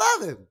go to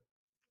 11.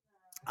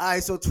 All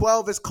right, so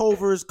 12 is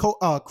Culver's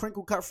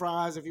crinkle cut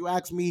fries. If you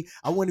ask me,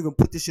 I wouldn't even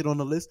put this shit on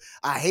the list.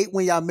 I hate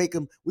when y'all make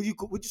them. What you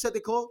said they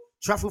call?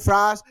 Truffle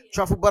fries,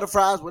 truffle butter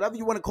fries, whatever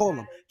you want to call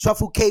them.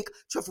 Truffle cake,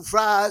 truffle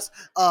fries,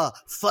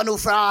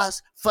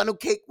 funnel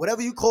cake,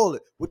 whatever you call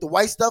it, with the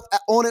white stuff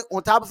on it,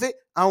 on top of it.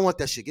 I don't want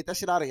that shit. Get that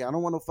shit out of here. I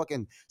don't want no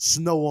fucking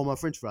snow on my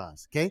French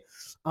fries. Okay.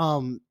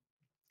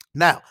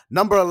 Now,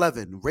 number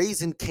 11,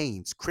 Raising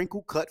Cane's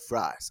crinkle cut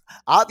fries.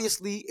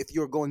 Obviously, if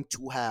you're going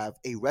to have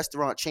a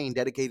restaurant chain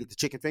dedicated to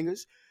chicken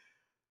fingers,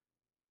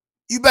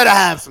 you better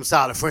have some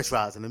solid French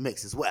fries in the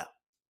mix as well.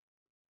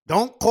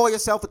 Don't call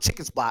yourself a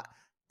chicken spot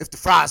if the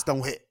fries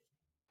don't hit.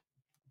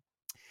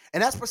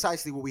 And that's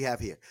precisely what we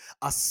have here.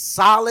 A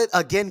solid,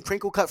 again,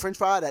 crinkle cut French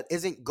fry that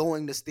isn't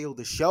going to steal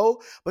the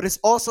show, but it's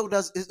going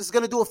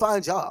to do a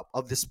fine job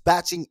of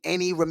dispatching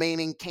any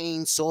remaining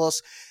cane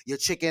sauce, your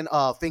chicken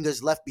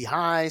fingers left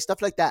behind,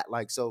 stuff like that.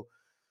 Like, so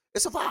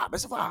it's a vibe.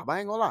 It's a vibe. I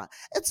ain't gonna lie.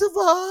 It's a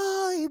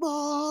vibe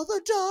all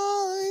the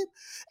time.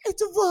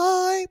 It's a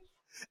vibe.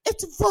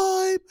 It's a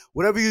vibe.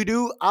 Whatever you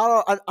do,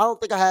 I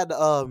don't think I had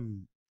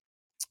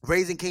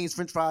Raising Cane's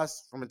French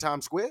fries from in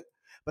Times Square,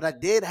 but I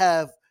did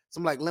have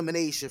some like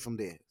lemonade shit from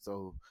there.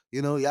 So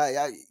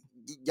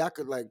y'all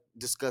could like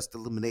discuss the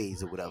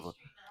lemonades or whatever,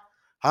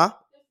 huh?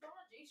 There's still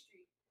on J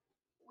Street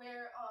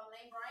where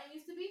Lane Bryant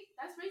used to be.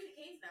 That's Raising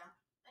Cane's now,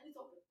 and it's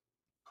open.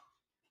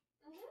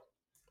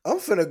 I'm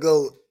finna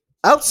go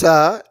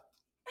outside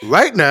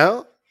right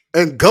now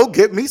and go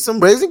get me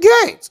some Raising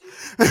Cane's.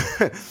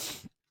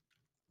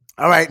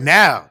 All right,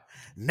 now,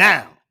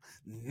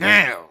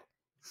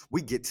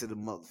 we get to the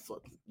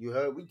motherfucking. You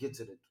heard? We get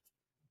to the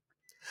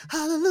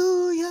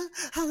hallelujah,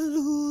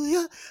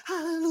 hallelujah,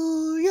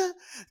 hallelujah.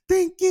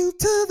 Thank you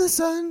to the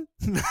sun.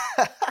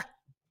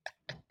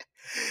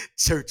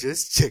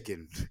 Church's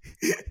chicken.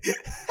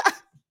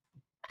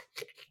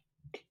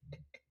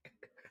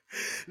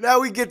 Now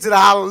we get to the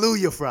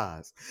hallelujah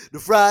fries. The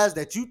fries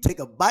that you take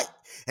a bite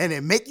and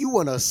it make you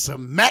want to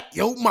smack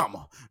your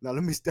mama. Now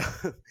let me stop.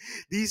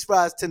 These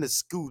fries tend to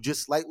skew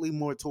just slightly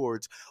more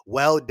towards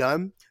well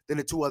done than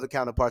the two other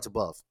counterparts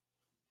above,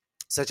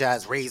 such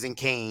as Raising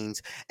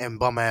Cane's and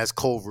bum ass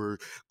Culver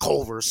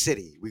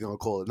City. We're gonna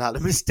call it. Now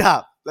let me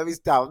stop. I'm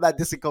not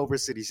dissing Culver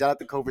City. Shout out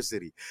to Culver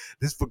City.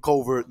 This is for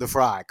Culver, the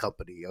fry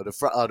company or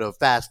the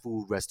fast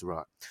food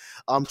restaurant.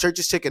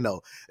 Church's chicken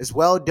though, it's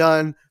well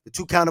done. The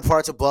two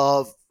counterparts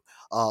above,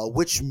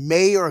 which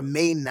may or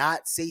may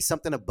not say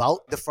something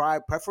about the fry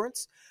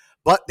preference,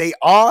 but they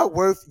are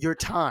worth your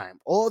time.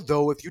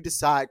 Although if you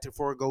decide to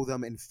forego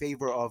them in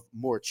favor of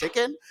more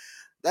chicken,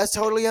 that's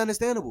totally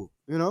understandable.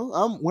 You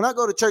know, when I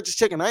go to Church's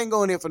Chicken, I ain't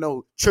going there for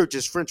no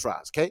Church's French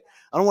fries. Okay,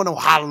 I don't want no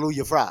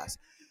hallelujah fries.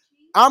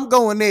 I'm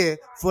going there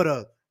for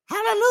the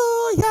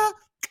hallelujah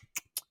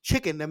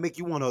chicken that make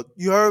you want to.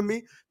 You heard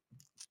me?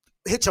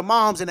 Hit your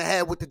moms in the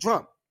head with the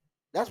drum.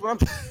 That's what I'm.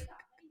 Mac and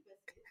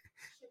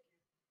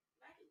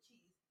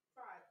cheese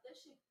fried. That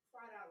shit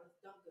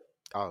 $5. Dumb good.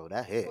 Oh,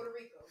 that hit. Puerto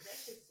Rico. That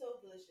shit's so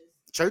delicious.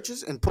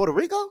 Churches in Puerto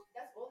Rico?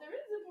 That's all there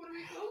is in Puerto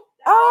Rico.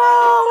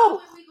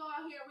 Oh! When we go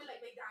out here, we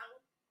like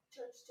McDonald's.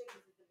 Church chicken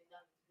is the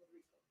McDonald's in Puerto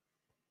Rico.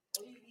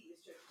 All you eat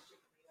is church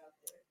chicken when you're out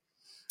there.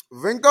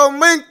 Vinco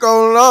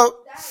Minko, love.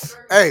 That's a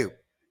Hey, burger.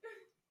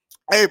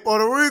 hey,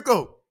 Puerto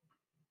Rico.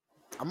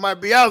 I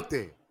might be out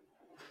there.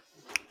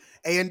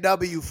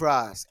 A&W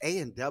fries.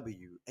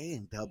 A&W.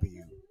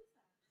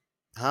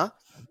 Huh? Nah.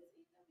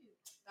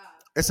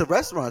 It's a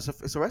restaurant.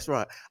 It's a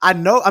restaurant. I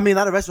know. I mean,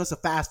 not a restaurant. It's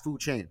a fast food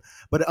chain.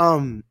 But I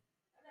never been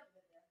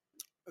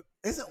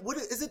there.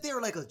 isn't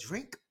there like a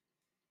drink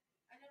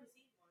I never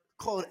seen one.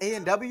 called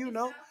A&W?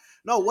 No,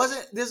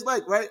 wasn't there's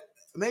like right?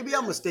 Maybe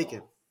I'm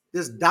mistaken.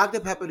 There's Dr.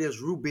 Pepper.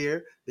 There's root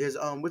beer. There's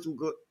which one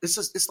good?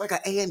 It's like an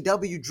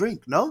A&W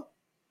drink. No, I don't know.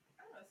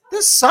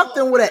 there's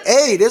something with an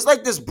A. There's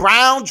like this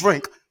brown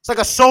drink. It's like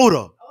a soda.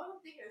 Oh, I'm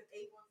thinking it's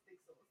A1 steak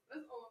sauce.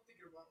 That's all I'm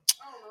thinking about.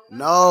 I don't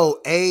know.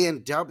 No,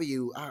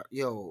 A&W.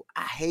 Yo,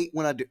 I hate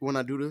when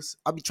I do this.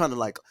 I be trying to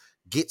like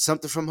get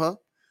something from her,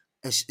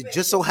 and it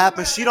just so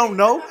happens she don't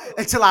know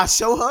until I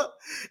show her,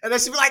 and then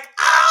she be like,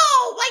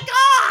 "Oh my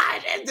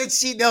god!" And then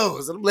she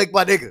knows, and I'm like,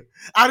 "My nigga,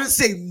 I didn't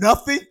say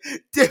nothing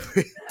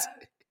different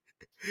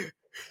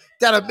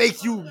that'll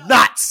make you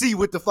not see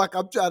what the fuck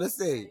I'm trying to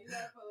say." You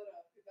gotta pull it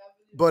up. 'Cause I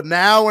believe But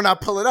now when I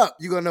pull it up,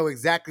 you're gonna know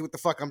exactly what the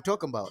fuck I'm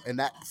talking about, and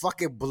that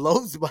fucking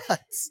blows my.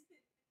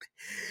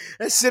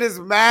 That shit is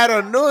mad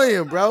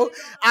annoying, bro.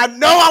 I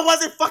know I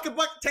wasn't fucking.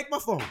 Take my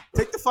phone.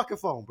 Take the fucking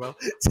phone, bro.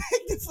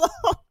 Take the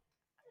phone.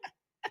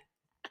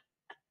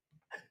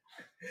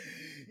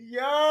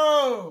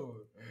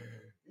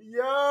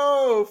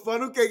 Yo,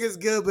 funnel cake is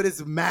good, but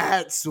it's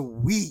mad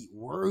sweet.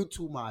 Word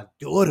to my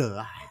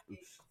daughter.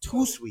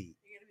 Too sweet.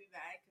 you're gonna be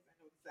mad because I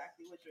know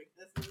exactly what drink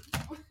this is.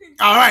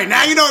 All right,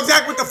 now you know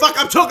exactly what the fuck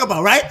I'm talking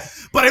about, right?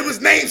 But it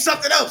was named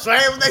something else,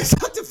 right? It was named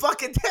something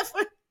fucking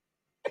different.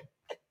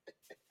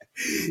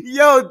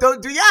 Yo,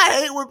 do y'all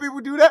hate when people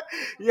do that?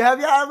 Yeah, have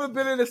y'all ever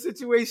been in a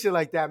situation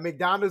like that?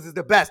 McDonald's is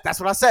the best. That's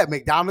what I said.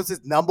 McDonald's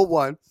is number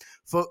one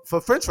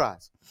for French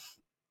fries.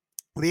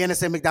 The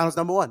NSA McDonald's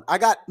number one. I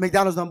got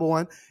McDonald's number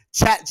one.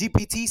 Chat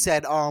GPT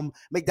said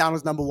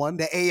McDonald's number one.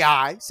 The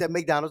AI said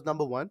McDonald's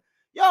number one.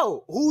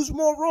 Yo, who's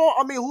more wrong?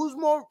 I mean, who's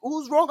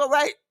wrong or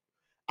right?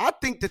 I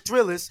think the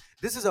thrill is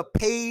this is a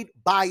paid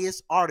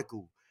bias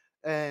article.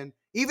 And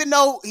even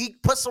though he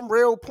put some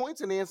real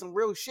points in there and some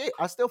real shit,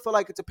 I still feel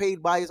like it's a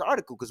paid bias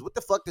article. Because what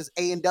the fuck does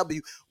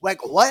A&W,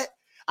 like what?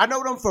 I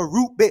know them for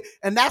root beer.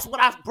 And that's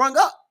what I brung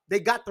up. They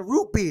got the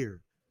root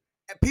beer.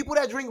 And people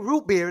that drink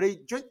root beer, they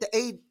drink the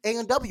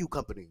A&W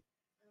company.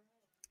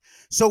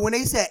 So when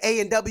they said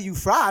A&W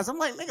fries, I'm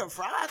like, nigga,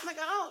 fries?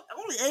 Nigga,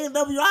 only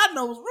A&W I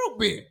know is root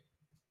beer.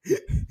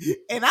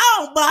 And I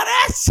don't buy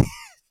that shit.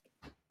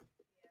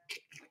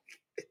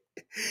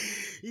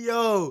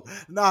 Yo,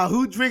 nah,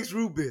 who drinks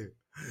root beer?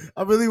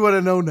 I really want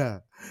to know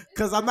now.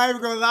 Cause I'm not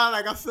even gonna lie,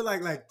 like I feel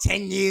like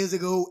 10 years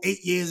ago,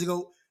 8 years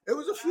ago, it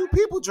was a few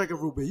people drinking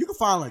root beer. You can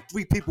find like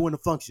 3 people in the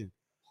function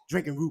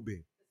drinking root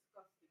beer.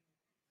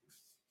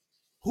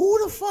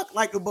 Who the fuck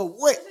like but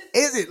what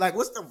is it? Like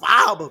what's the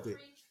vibe of it?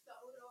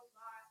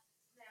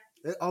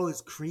 Oh,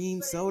 it's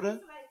cream soda?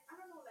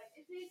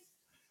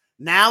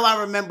 Now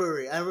I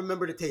remember it. I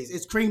remember the taste.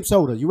 It's cream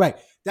soda. You're right.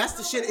 That's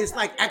the shit. It's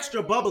like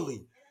extra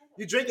bubbly.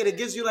 You drink it, it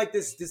gives you like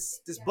this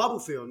bubble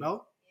feel,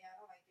 no?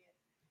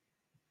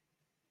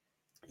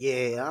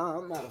 Yeah,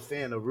 I'm not a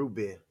fan of root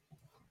beer.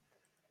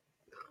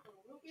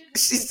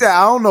 She said,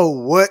 I don't know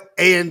what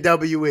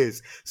A&W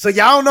is. So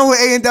y'all don't know what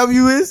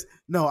A&W is?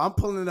 No, I'm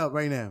pulling it up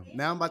right now.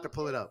 Now I'm about to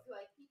pull it up.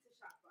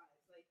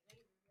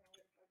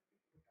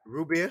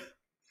 Root beer?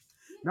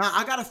 Now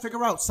I gotta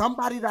figure out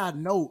somebody that I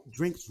know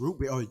drinks root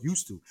beer or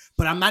used to.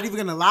 But I'm not even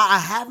gonna lie, I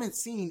haven't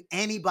seen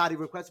anybody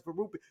request for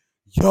root beer.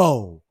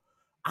 Yo,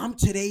 I'm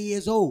today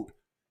years old.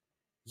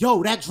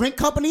 Yo, that drink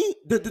company,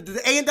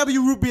 the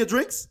A&W root beer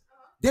drinks,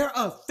 they're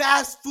a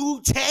fast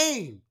food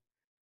chain.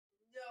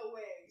 No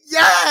way.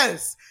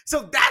 Yes.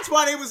 So that's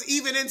why they was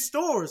even in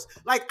stores.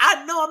 Like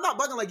I know I'm not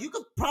bugging. Like you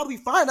could probably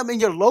find them in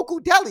your local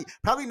deli.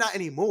 Probably not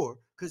anymore,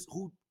 because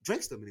who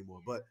drinks them anymore?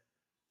 But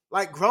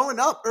like growing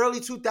up, early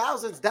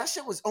 2000s, that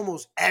shit was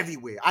almost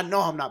everywhere. I know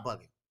I'm not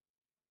bugging.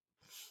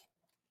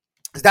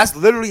 'Cause that's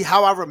literally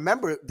how I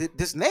remember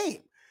this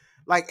name.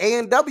 Like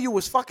A&W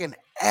was fucking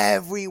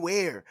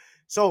everywhere.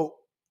 So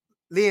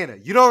Leanna,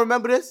 you don't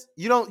remember this?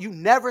 You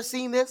never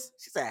seen this?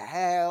 She said,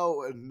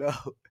 hell no.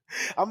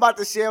 I'm about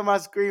to share my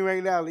screen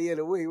right now,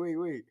 Leanna. Wait.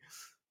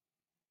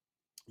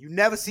 You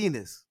never seen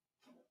this.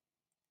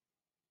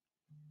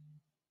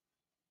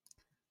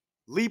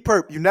 Lee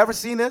Perp, you never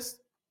seen this?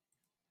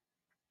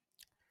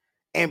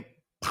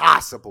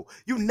 Impossible.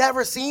 You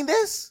never seen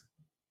this?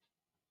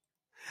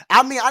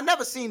 I mean, I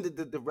never seen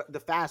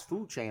the fast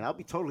food chain. I'll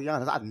be totally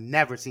honest. I've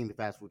never seen the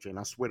fast food chain.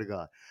 I swear to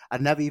God. I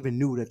never even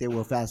knew that they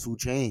were a fast food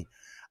chain.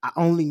 I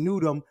only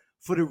knew them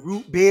for the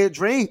root beer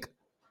drink.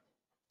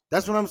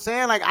 That's what I'm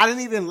saying. Like, I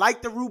didn't even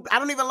like I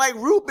don't even like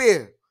root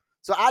beer.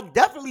 So I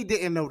definitely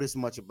didn't know this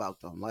much about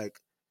them. Like,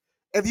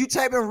 if you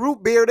type in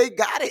root beer, they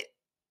got it.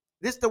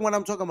 This is the one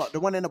I'm talking about, the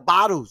one in the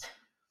bottles.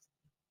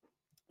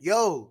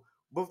 Yo,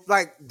 but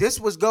like this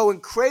was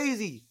going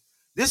crazy.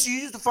 This you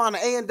used to find the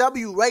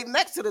A&W right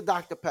next to the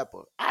Dr.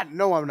 Pepper. I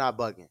know I'm not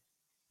bugging.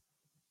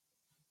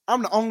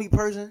 I'm the only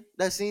person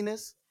that's seen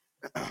this.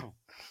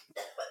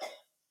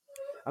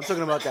 I'm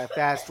talking about that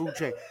fast food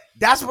chain.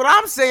 That's what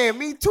I'm saying.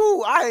 Me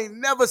too. I ain't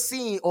never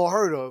seen or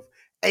heard of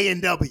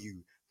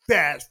A&W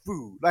fast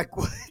food. Like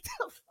what?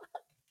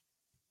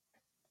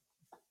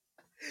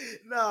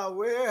 Nah,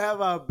 where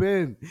have I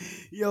been?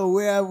 Yo,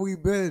 where have we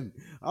been?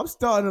 I'm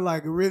starting to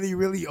like really,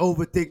 really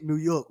overthink New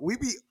York. We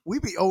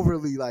be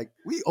overly like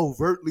we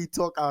overtly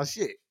talk our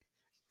shit.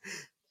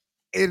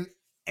 And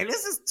and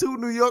this is 3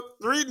 New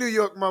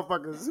York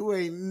motherfuckers who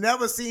ain't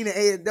never seen an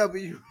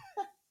A&W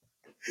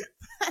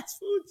fast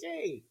food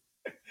chain.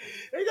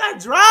 They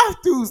got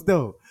drive-throughs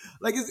though.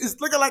 Like it's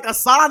looking like a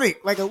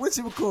Sonic, like a what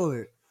you would call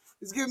it.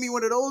 It's giving me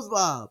one of those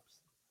vibes.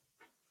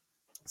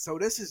 So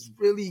this is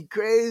really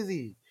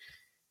crazy.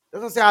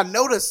 That's what I'm saying. I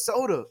know the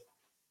soda.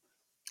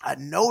 I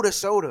know the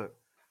soda.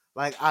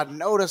 Like I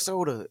know the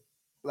soda.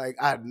 Like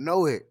I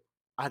know it.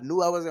 I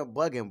knew I wasn't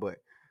bugging, but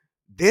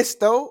this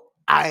though,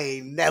 I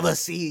ain't never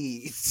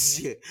seen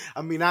shit.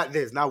 I mean, not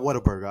this, not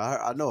Whataburger.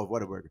 I know of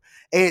Whataburger.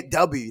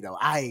 A&W though,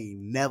 I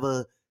ain't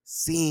never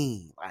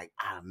seen. Like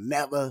I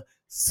never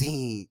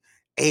seen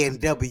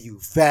A&W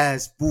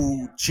fast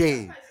food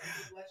chain.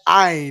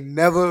 I ain't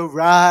never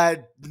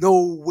ride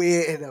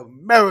nowhere in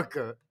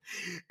America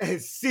and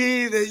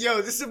see that.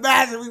 Yo, just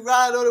imagine we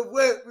ride on the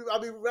whip. I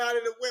be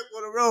riding the whip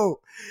on the road.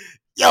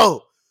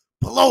 Yo,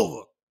 pull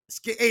over. Let's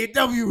get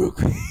A&W real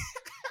quick.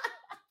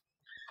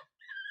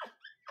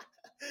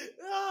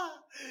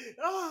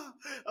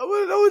 I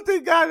want to know what they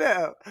got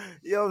now.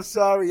 Yo, I'm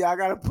sorry. I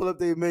got to pull up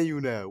their menu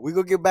now. We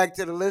going to get back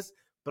to the list,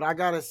 but I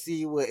got to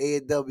see what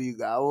A&W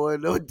got. I want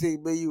to know what their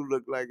menu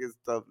look like and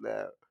stuff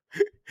now.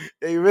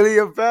 They really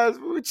a fast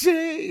food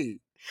chain.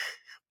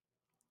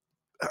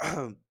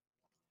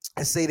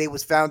 I say they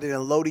was founded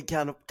in Lodi,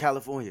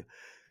 California.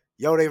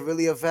 Yo, they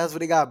really a fast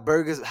food. They got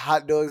burgers,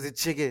 hot dogs, and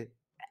chicken.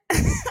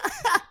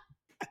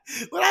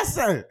 What I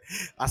say?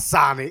 A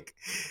Sonic.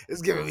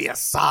 It's giving me a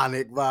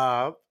Sonic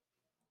vibe.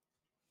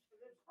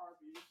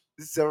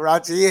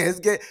 Sriracha,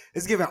 yeah,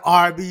 it's giving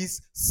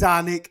Arby's,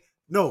 Sonic.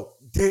 No,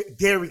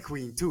 Dairy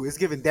Queen too. It's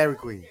giving Dairy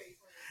Queen.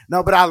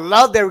 No, but I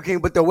love Dairy Queen,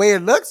 but the way it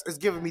looks, it's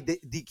giving me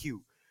DQ.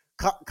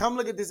 Come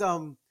look at this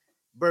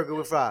burger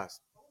with fries.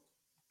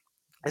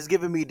 It's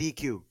giving me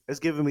DQ. It's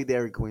giving me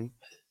Dairy Queen.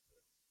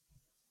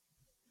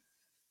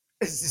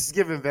 It's just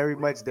giving very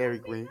much Dairy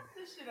Queen.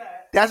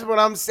 That's what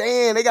I'm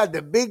saying. They got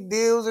the big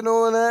deals and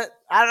all that.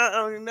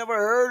 I never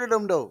heard of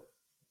them though.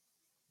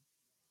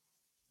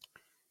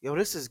 Yo,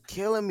 this is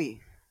killing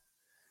me.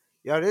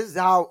 Yo, this is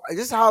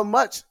how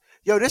much.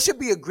 Yo, this should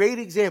be a great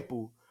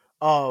example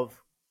of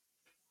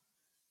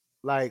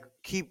like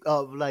keep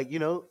like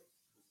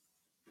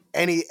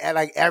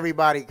like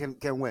everybody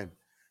can win.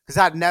 Cause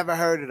I'd never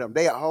heard of them.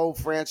 They a whole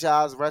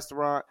franchise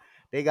restaurant.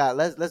 They got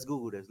let's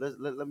Google this.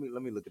 Let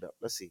me look it up.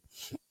 Let's see.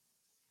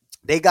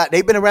 They've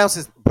been around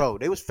since bro.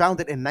 They was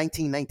founded in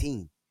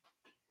 1919,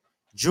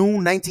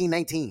 June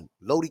 1919,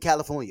 Lodi,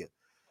 California,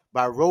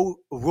 by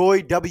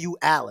Roy W.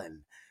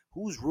 Allen.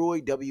 Who's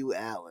Roy W.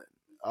 Allen?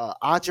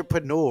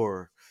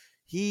 Entrepreneur.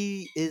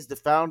 He is the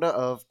founder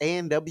of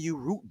A&W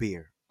Root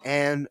Beer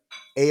and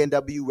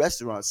A&W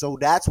Restaurant. So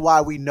that's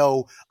why we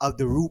know of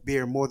the root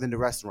beer more than the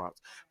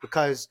restaurants.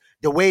 Because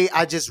the way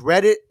I just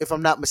read it, if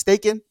I'm not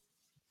mistaken,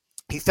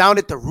 he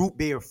founded the root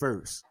beer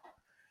first.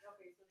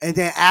 And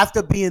then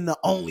after being the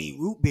only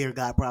root beer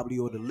guy, probably,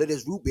 or the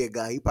littest root beer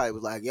guy, he probably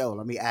was like, yo,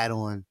 let me add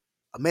on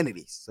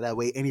amenities. So that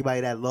way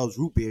anybody that loves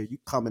root beer, you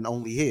come and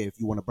only here if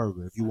you want a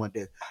burger, if you want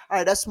this. All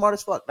right, that's smart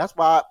as fuck. That's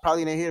why I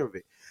probably didn't hear of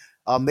it.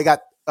 They got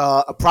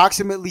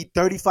approximately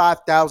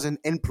 35,000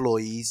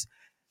 employees,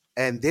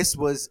 and this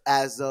was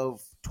as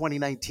of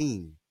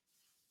 2019.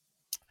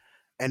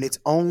 And it's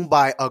owned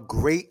by a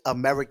great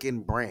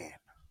American brand.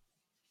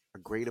 A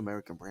great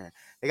American brand.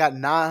 They got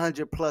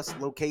 900 plus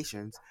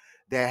locations.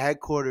 Their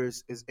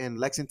headquarters is in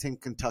Lexington,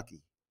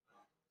 Kentucky.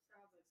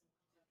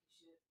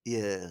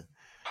 Yeah.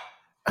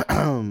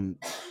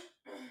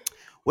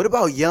 What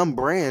about Yum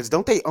Brands?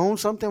 Don't they own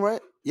something,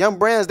 right? Yum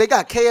Brands, they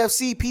got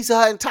KFC, Pizza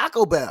Hut, and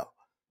Taco Bell.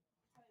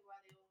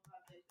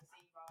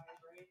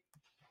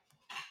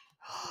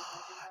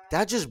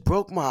 That just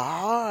broke my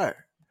heart.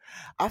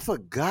 I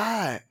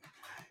forgot.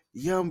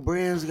 Yum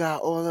Brands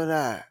got all of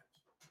that.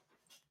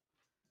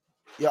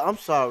 Yeah, I'm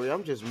sorry.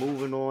 I'm just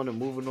moving on and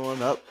moving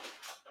on up.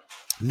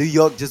 New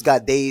York just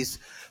got Dave's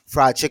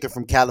fried chicken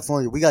from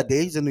California. We got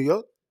Dave's in New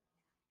York.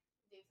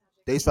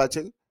 Dave's fried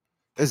chicken.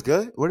 It's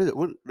good. What is it?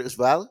 What? It's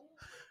valid.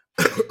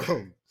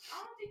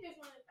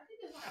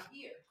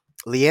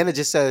 Leanna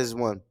just says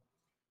one.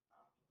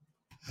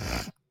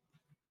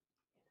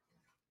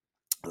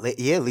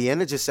 Yeah,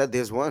 Leanna just said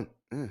there's one.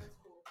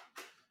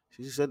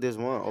 She just said there's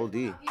one.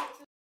 OD.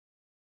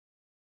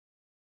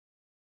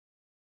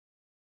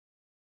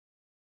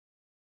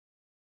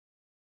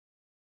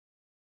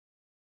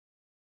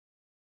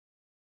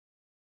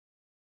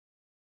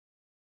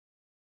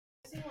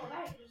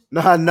 No,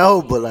 I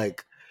know, but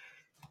like,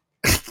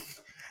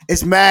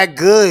 it's mad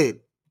good.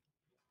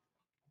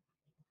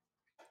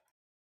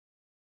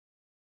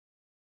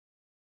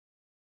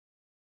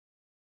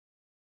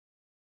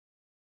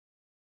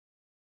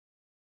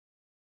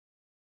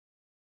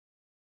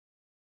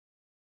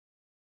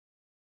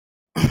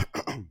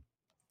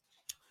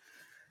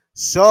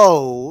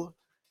 So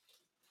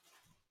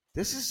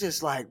this is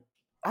just like,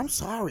 I'm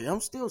sorry, I'm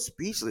still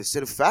speechless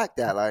to the fact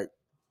that like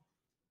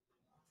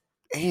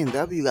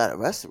A&W got a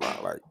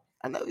restaurant. Like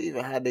I never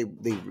even had they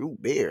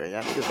root beer, and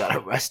y'all niggas got a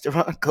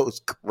restaurant.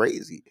 Goes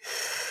crazy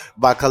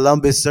by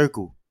Columbus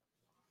Circle.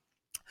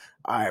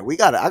 All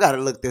right, I gotta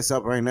look this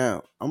up right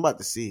now. I'm about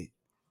to see.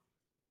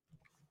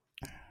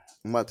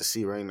 I'm about to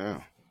see right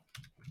now.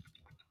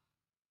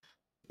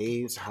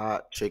 Dave's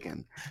Hot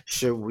Chicken.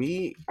 Should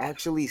we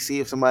actually see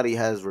if somebody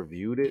has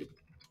reviewed it?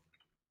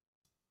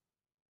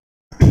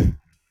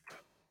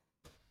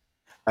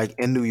 Like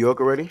in New York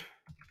already?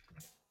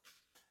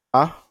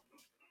 Huh?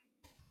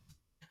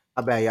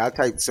 I bet y'all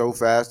typed so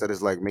fast that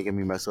it's like making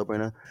me mess up right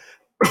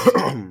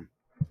now.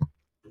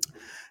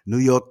 New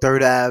York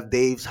Third Ave,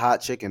 Dave's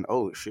Hot Chicken.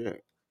 Oh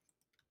shit.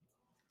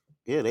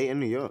 Yeah, they in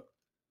New York.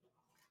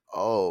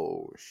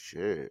 Oh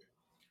shit.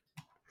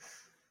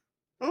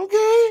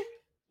 Okay.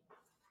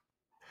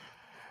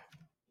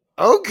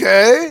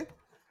 Okay.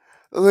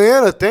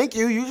 Leanna, thank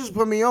you. You just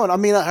put me on. I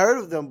mean, I heard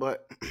of them,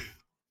 but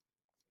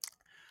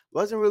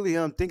wasn't really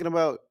thinking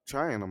about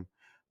trying them.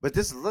 But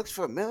this looks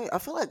familiar. I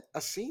feel like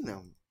I've seen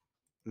them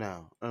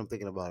now. I'm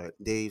thinking about it.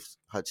 Dave's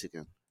Hot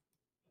Chicken.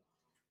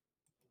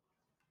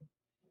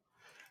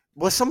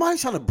 Was somebody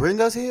trying to bring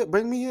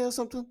me here or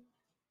something?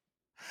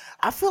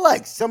 I feel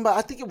like somebody.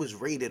 I think it was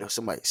rated or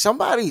somebody.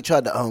 Somebody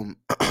tried to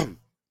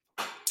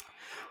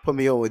put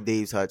me on with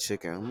Dave's Hot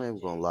Chicken. I'm not even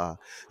gonna lie.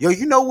 Yo,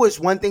 you know what's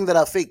one thing that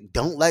I fake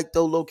don't like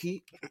though, low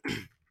key? I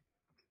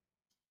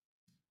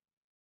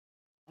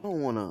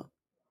don't wanna.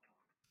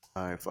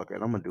 All right, fuck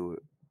it. I'm gonna do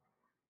it.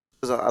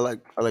 'Cause I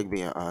like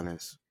being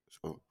honest.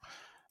 So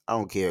I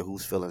don't care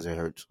whose feelings it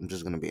hurts. I'm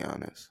just gonna be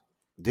honest.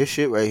 This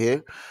shit right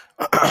here,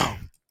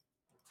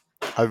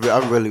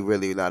 I'm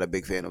really not a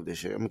big fan of this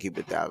shit. I'm gonna keep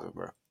it 1,000,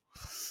 bro.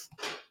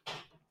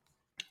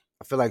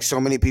 I feel like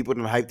so many people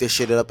done hype this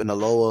shit up in the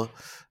lower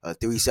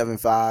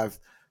 375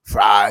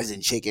 fries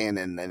and chicken,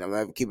 and I'm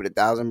gonna keep it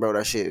 1,000, bro.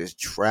 That shit is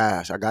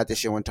trash. I got this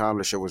shit one time.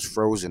 The shit was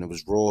frozen. It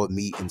was raw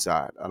meat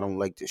inside. I don't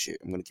like this shit.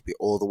 I'm gonna keep it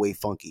all the way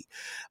funky.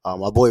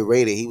 My boy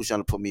Raider, he was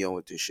trying to put me on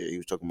with this shit. He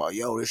was talking about,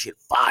 yo, this shit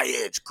fire.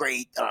 It's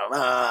great.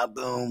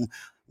 Boom.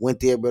 Went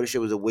there, bro. This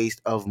shit was a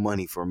waste of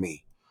money for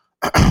me.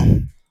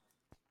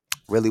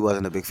 Really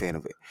wasn't a big fan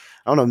of it.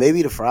 I don't know.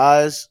 Maybe the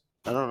fries.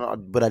 I don't know,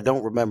 but I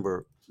don't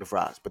remember the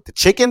fries. But the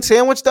chicken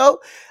sandwich though,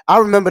 I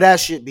remember that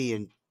shit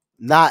being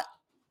not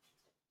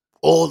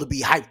all to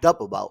be hyped up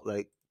about.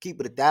 Like keep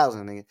it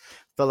 1,000. Nigga.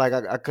 Felt like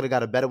I could have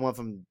got a better one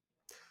from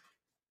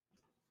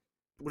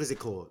what is it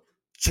called?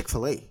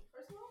 Chick-fil-A.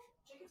 First of all,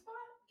 Chicken Spot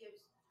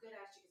gives good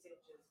ass chicken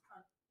sandwiches.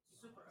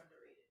 Super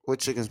underrated. What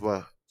chicken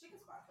spot? Chicken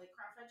Spot, like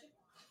Crown Fried Chicken.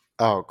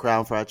 Oh,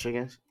 Crown Fried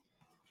Chickens.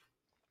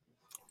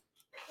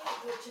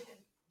 Good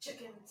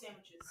chicken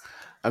sandwiches.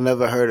 I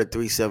never heard of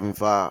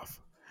 375.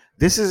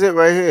 This is it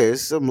right here.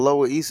 It's some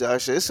Lower East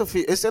Side shit.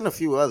 It's in a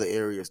few other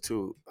areas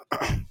too.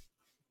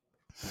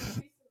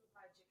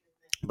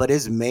 But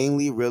it's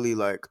mainly really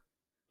like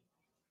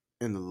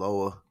in the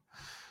lower.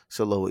 It's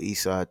a Lower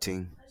East Side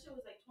thing. That shit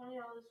was like $20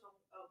 for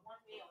one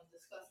meal.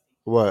 Disgusting.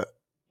 What?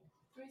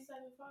 $3.75.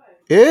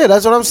 Yeah,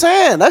 that's what I'm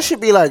saying. That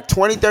should be like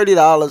 $20,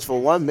 $30 for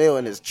one meal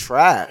and it's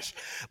trash.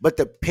 But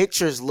the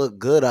pictures look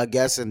good, I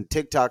guess, in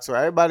TikTok. So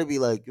everybody be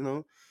like,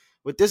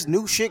 with this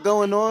new shit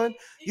going on,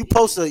 you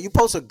post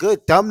a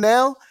good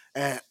thumbnail,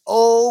 and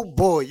oh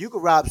boy, you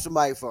could rob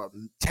somebody for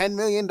 $10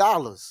 million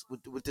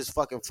with this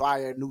fucking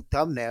fire new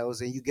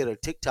thumbnails, and you get a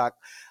TikTok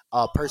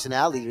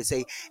personality to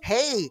say,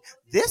 "Hey,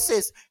 this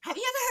is. Have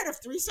you ever heard of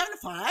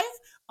 375?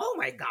 Oh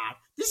my god,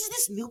 this is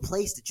this new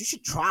place that you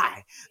should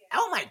try.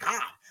 Oh my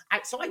god."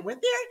 So I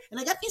went there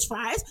and I got these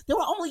fries. They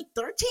were only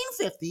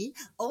 $13.50.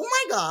 Oh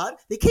my god!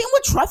 They came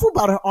with truffle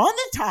butter on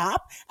the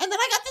top, and then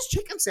I got this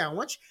chicken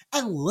sandwich.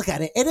 And look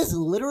at it; it is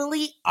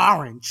literally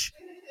orange,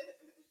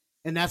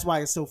 and that's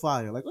why it's so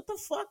fire. Like, what the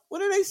fuck?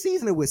 What are they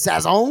seasoning it with?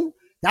 Sazon?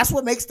 That's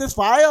what makes this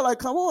fire? Like,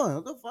 come on!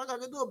 What the fuck? I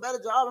can do a better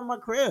job in my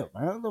crib,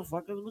 man. What the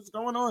fuck is what's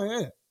going on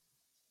here?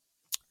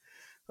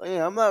 So,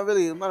 yeah, I'm not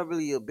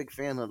really a big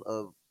fan of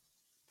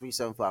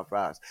 375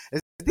 fries.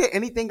 Is there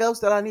anything else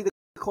that I need to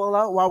call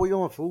out while we're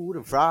on food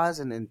and fries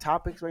and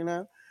topics right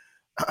now?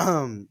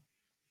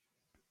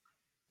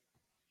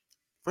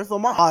 First of all,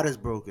 my heart is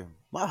broken.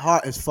 My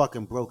heart is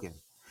fucking broken.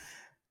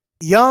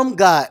 Yum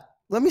got.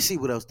 Let me see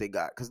what else they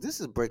got, because this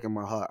is breaking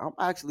my heart. I'm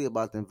actually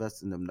about to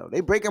invest in them though.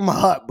 They breaking my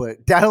heart,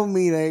 but that don't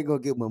mean I ain't gonna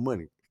get my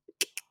money.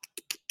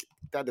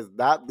 That does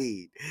not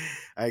mean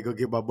I ain't gonna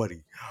get my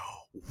money.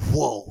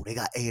 Whoa, they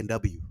got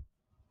A&W.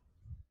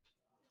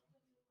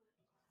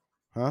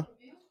 Huh?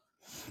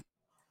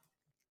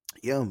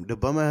 Yum, the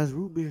bum ass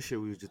root beer shit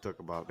we was just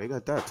talking about. They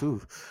got that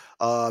too.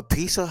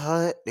 Pizza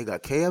Hut, they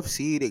got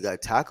KFC, they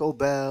got Taco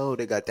Bell,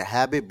 they got the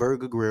Habit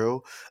Burger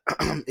Grill,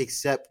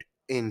 except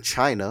in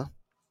China,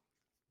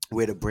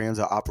 where the brands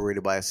are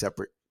operated by a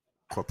separate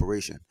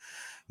corporation.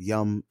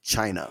 Yum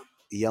China.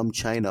 Yum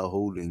China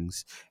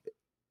Holdings,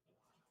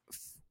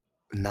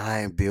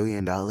 $9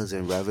 billion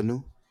in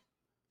revenue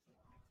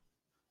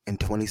in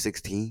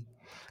 2016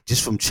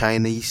 just from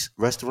Chinese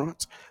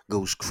restaurants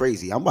goes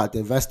crazy. I'm about to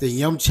invest in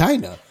Yum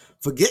China.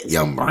 Forget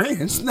Yum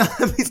Brands. Nah,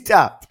 let me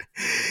stop.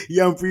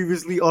 Yum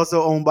previously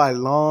also owned by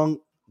Long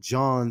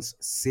John's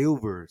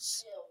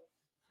Silver's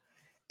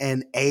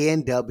and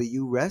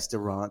A&W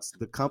Restaurants.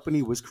 The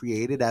company was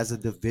created as a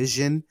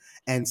division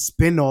and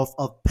spinoff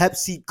of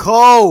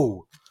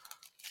PepsiCo.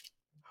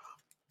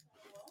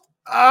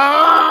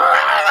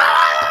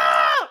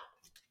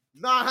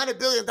 $900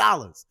 billion.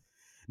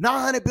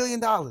 $900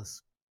 billion.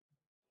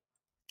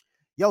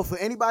 Yo, for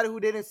anybody who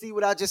didn't see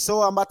what I just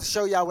saw, I'm about to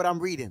show y'all what I'm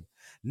reading.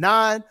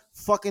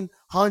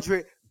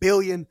 $900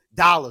 billion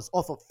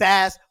off of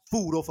fast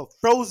food, off of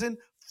frozen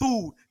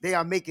food they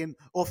are making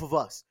off of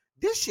us.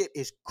 This shit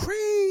is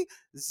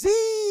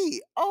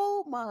crazy.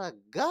 Oh my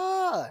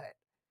God.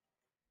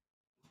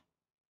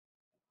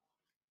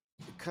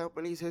 The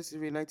company's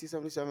history in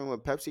 1977 when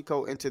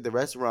PepsiCo entered the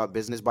restaurant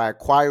business by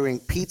acquiring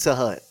Pizza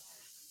Hut.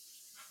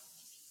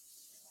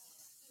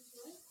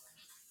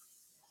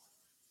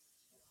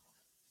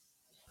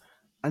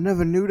 I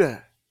never knew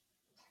that.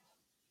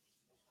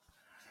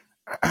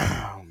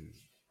 I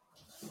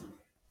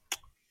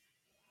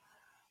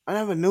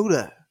never knew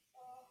that.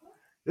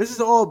 This is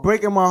all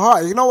breaking my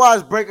heart. You know why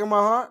it's breaking my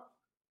heart?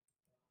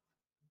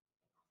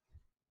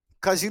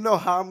 Because you know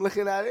how I'm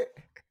looking at it?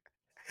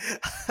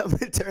 I'm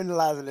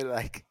internalizing it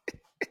like,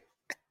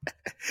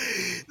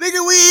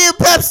 nigga, we in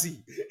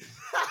Pepsi.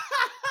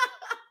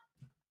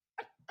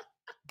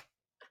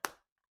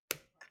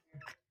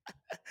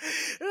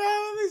 No,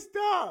 let me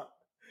stop.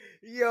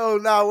 Yo,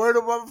 word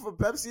of mother for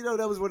Pepsi, though,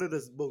 that was one of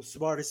the most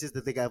smartest shit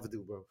that they ever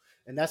do, bro.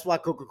 And that's why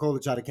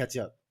Coca-Cola tried to catch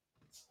up.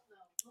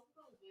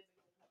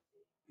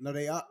 No,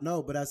 they are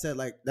no, but I said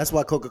like that's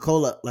why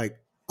Coca-Cola like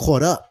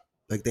caught up.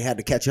 Like they had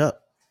to catch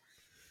up.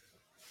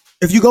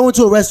 If you go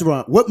into a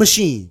restaurant, what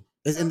machine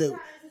is in the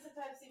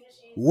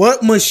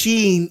what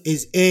machine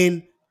is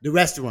in the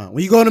restaurant?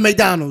 When you go to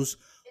McDonald's,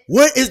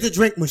 what is the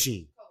drink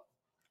machine?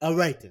 All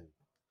right then.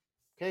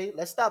 Okay,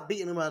 let's stop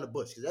beating around the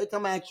bush. Because every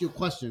time I ask you a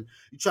question,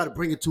 you try to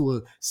bring it to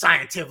a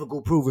scientific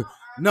proven.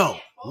 No.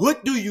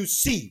 What do you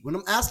see? When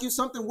I'm asking you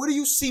something, what do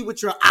you see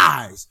with your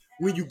eyes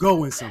when you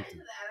go in something?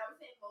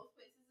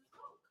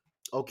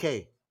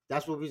 Okay,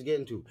 that's what we're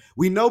getting to.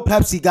 We know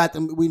Pepsi got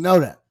them. We know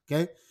that.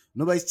 Okay,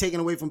 nobody's taking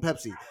away from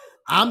Pepsi.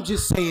 I'm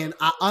just saying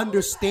I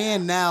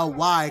understand now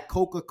why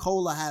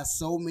Coca-Cola has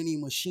so many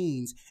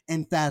machines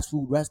in fast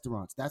food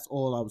restaurants. That's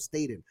all I was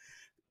stating.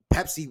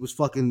 Pepsi was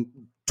fucking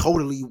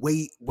totally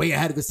way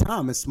ahead of his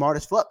time and smart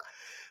as fuck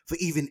for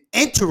even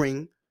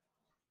entering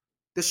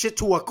the shit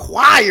to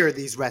acquire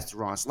these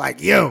restaurants.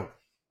 Like, yo,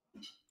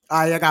 all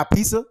right, I got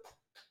pizza.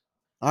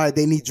 All right,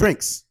 they need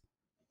drinks.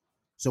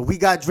 So we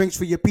got drinks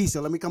for your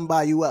pizza. Let me come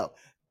buy you out.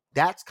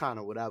 That's kind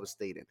of what I was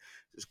stating.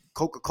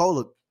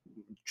 Coca-Cola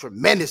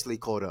tremendously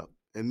caught up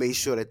and made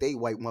sure that they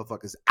white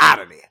motherfuckers out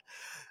of there.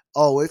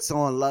 Oh, it's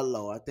on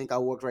Ludlow. I think I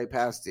walked right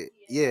past it.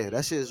 Yeah,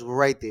 that shit is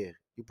right there.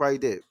 You probably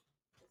did.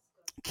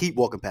 Keep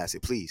walking past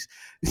it, please.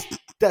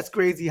 That's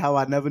crazy how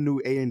I never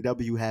knew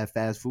A&W had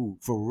fast food.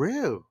 For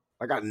real.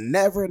 Like, I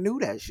never knew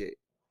that shit.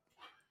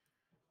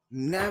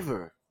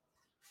 Never.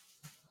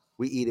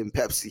 We eating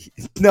Pepsi.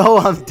 No,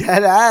 I'm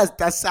dead ass.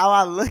 That's how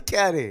I look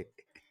at it.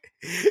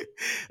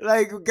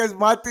 Like, because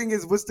my thing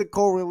is, what's the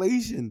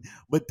correlation?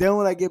 But then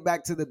when I get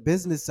back to the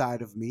business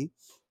side of me,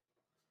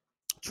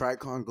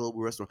 Tricon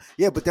Global Restaurant.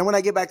 Yeah, but then when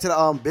I get back to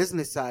the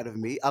business side of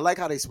me, I like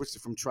how they switched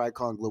it from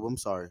Tricon Global. I'm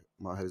sorry,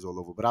 my head is all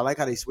over, but I like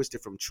how they switched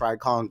it from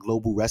Tricon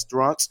Global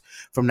Restaurants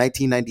from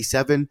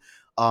 1997.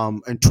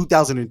 In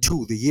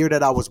 2002, the year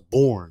that I was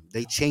born,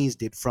 they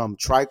changed it from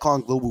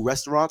Tricon Global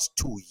Restaurants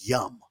to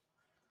Yum.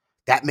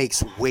 That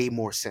makes way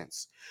more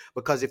sense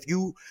because if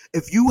you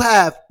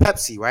have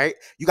Pepsi, right?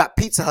 You got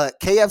Pizza Hut,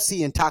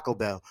 KFC, and Taco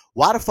Bell.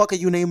 Why the fuck are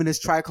you naming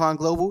this Tricon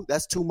Global?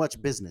 That's too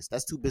much business.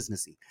 That's too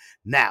businessy.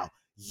 Now,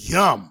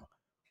 Yum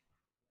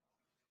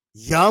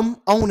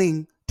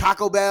owning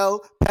Taco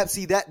Bell,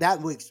 Pepsi,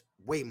 that makes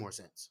way more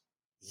sense.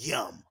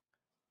 Yum,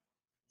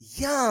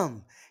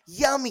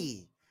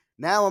 yummy.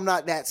 Now I'm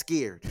not that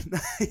scared.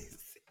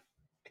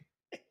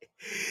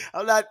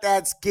 I'm not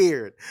that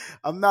scared.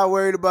 I'm not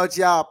worried about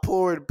y'all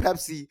pouring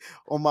Pepsi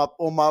on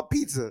my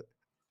pizza.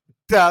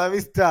 Stop, let me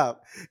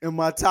stop. And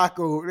my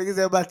taco, niggas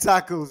said my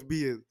tacos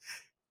being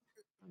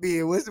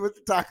what's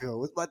the taco?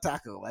 What's my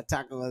taco? My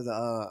taco is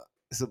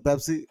it's a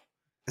Pepsi.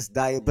 It's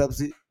Diet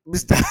Pepsi.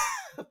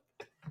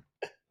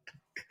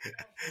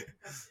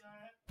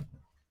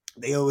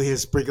 They over here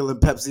sprinkling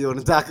Pepsi on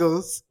the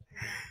tacos.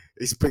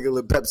 They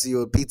sprinkling Pepsi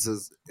on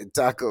pizzas and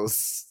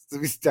tacos.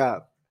 Let me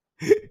stop.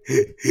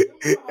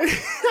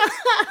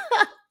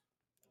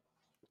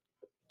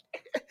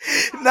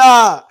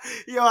 Nah,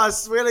 yo, I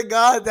swear to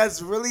God,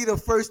 that's really the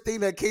first thing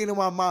that came to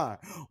my mind.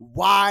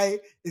 Why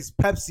is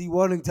Pepsi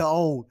wanting to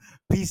own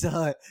Pizza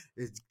Hut,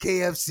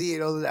 KFC,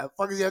 and all of that?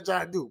 Fuck is y'all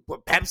trying to do?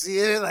 Put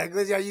Pepsi in it? Like,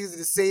 was y'all using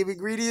the same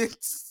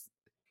ingredients?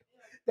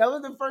 That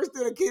was the first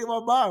thing that came to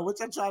my mind. What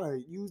y'all trying to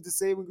use the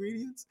same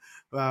ingredients?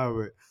 All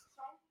right.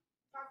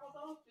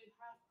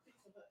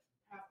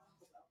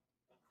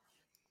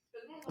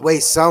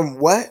 Wait, some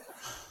what?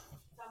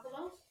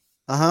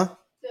 Uh huh.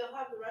 They'll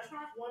have the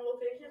restaurant, one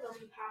location, they'll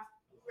be half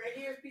right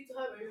here is Pizza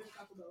Hut, right here is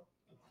Taco Bell.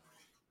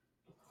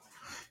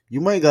 You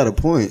might got a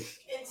point.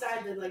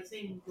 Inside the like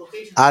same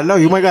location. I know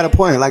you might got a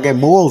point, like at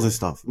malls and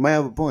stuff. You might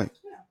have a point.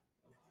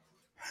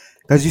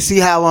 Cause you see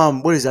how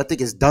what is it? I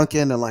think it's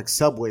Dunkin' and like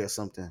Subway or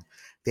something.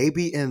 They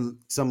be in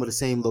some of the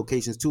same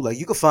locations too. Like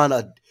you could find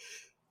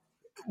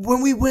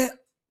when we went,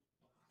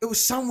 it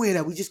was somewhere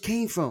that we just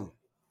came from.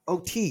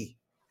 OT.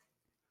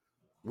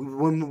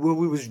 When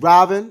we was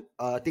driving,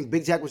 I think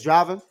Big Jack was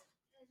driving.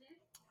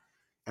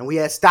 And we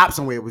had stopped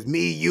somewhere. It was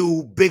me,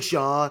 you, Big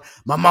Sean,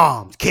 my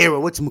mom, Kara,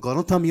 whatchamacallit.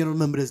 Don't tell me you don't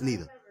remember this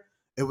neither.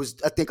 It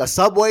was, I think, a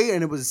Subway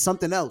and it was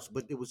something else.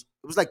 But it was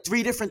like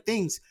three different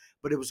things,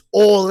 but it was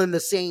all in the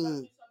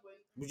same,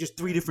 it was just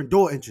three different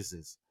door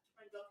entrances.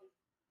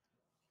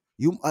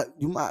 You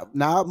might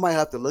now I might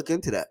have to look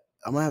into that.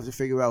 I might have to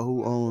figure out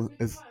who own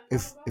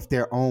if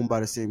they're owned by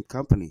the same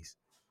companies.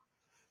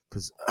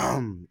 Cause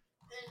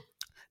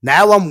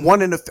now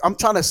I'm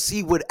trying to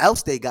see what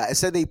else they got. It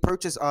said they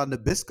purchased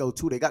Nabisco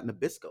too. They got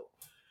Nabisco,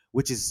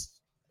 which is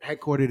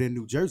headquartered in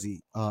New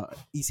Jersey,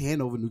 East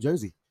Hanover, New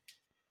Jersey.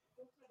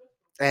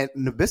 And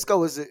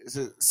Nabisco is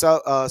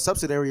a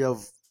subsidiary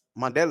of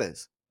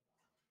Mondelez.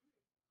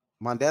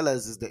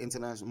 Mondelez is the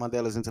international.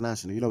 Mondelez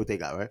International. You know what they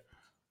got, right?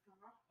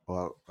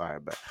 Well, all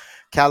right, but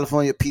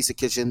California Pizza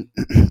Kitchen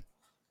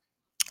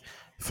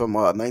from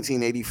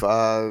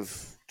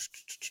 1985.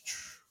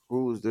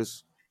 Who was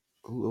this?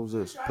 Who was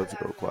this?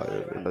 PepsiCo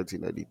acquired in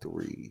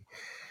 1993.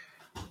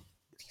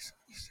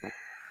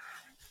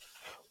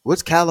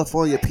 What's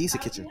California Pizza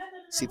Kitchen?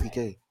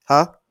 CPK.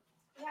 Huh?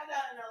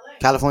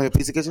 California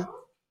Pizza Kitchen?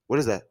 What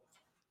is that?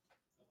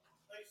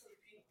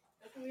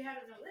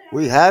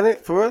 We had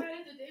it for real?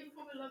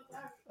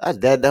 I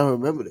dead don't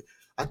remember it.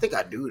 I think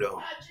I do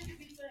though.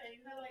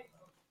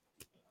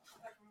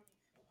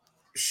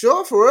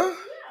 Sure, for real?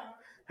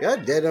 Yeah, I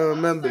dead don't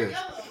remember this.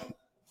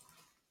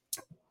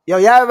 Yo,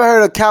 y'all ever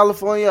heard of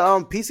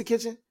California Pizza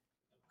Kitchen?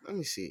 Let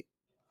me see.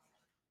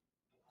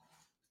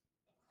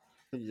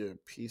 Yeah,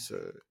 Pizza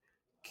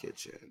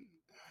Kitchen.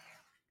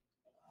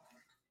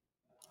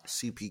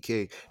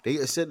 CPK. They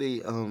said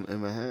they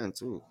in my hand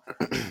too.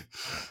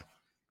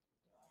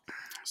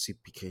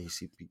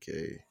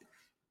 CPK.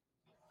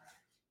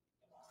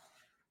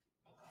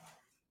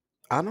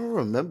 I don't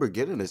remember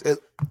getting this.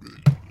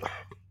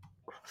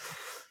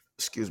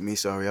 Excuse me,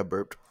 sorry, I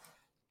burped.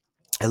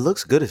 It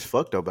looks good as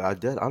fuck though, but I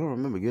don't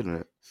remember getting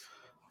it.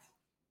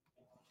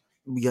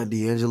 We got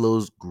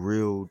D'Angelo's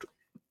Grilled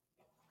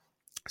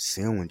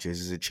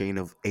Sandwiches is a chain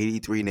of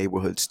 83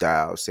 neighborhood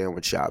style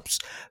sandwich shops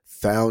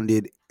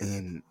founded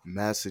in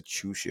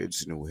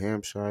Massachusetts, New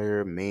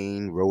Hampshire,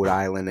 Maine, Rhode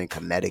Island, and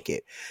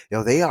Connecticut.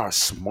 Yo, they are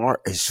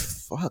smart as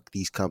fuck,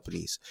 these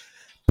companies.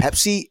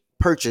 Pepsi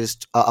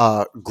purchased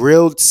a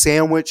grilled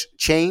sandwich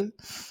chain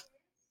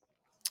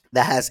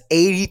that has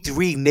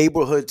 83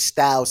 neighborhood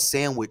style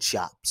sandwich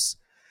shops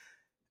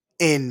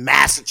in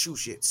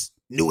Massachusetts,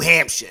 New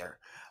Hampshire,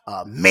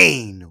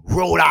 Maine,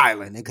 Rhode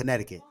Island, and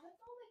Connecticut. Oh, that's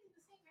all like in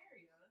the same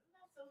area. Isn't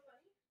that so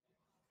funny?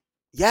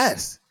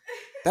 Yes,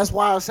 that's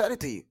why I said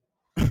it to you.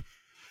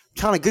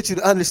 Trying to get you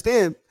to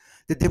understand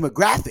the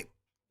demographic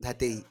that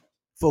they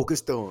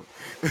focused on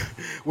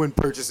when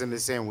purchasing the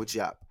sandwich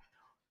shop.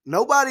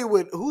 Nobody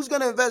would. Who's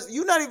gonna invest?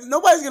 You not even.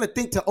 Nobody's gonna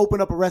think to open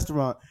up a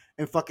restaurant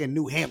in fucking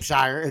New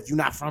Hampshire if you're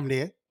not from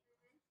there.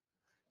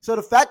 So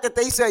the fact that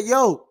they said,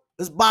 "Yo,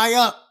 let's buy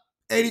up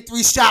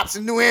 83 shops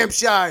in New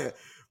Hampshire,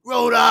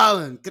 Rhode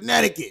Island,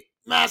 Connecticut,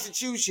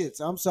 Massachusetts."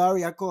 I'm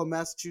sorry, I call it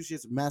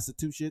Massachusetts,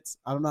 Massachusetts.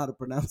 I don't know how to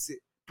pronounce it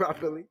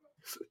properly.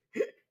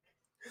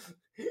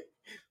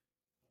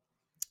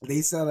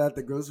 They sell it at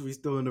the grocery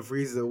store in the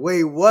freezer.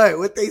 Wait, what?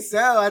 What they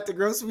sell at the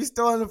grocery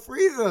store in the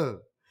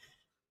freezer?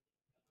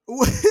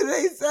 What do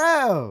they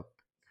sell?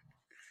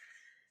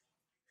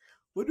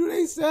 What do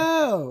they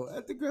sell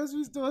at the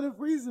grocery store in the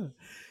freezer?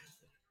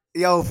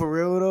 Yo, for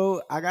real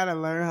though, I gotta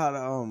learn how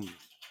to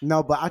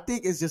no, but I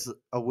think it's just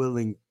a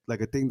willing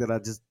like a thing that I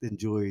just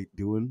enjoy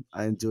doing.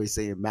 I enjoy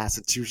saying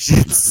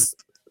Massachusetts.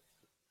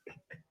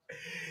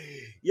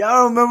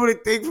 Y'all remember the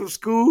thing from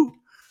school?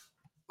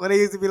 When they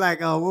used to be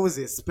like, oh, what was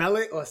it? Spell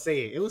it or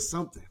say it? It was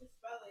something.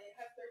 Spell it. It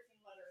has 13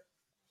 letters.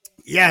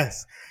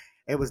 Yes.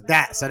 It was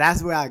that. So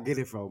that's where I get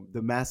it from.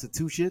 The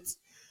Massachusetts.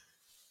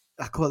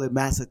 I call it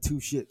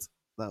Massachusetts.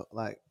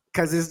 Like,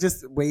 because it's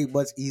just way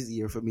much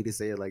easier for me to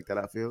say it like that,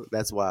 I feel.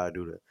 That's why I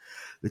do that.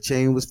 The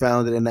chain was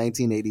founded in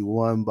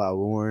 1981 by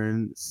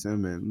Warren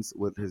Simmons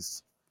with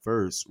his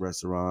first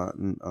restaurant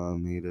in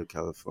Alameda,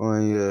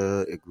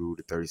 California. It grew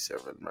to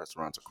 37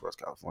 restaurants across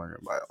California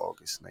by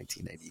August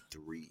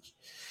 1983.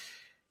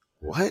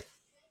 What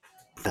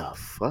the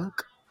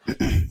fuck?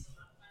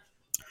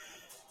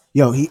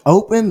 Yo, he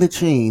opened the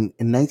chain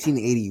in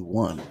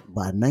 1981.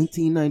 By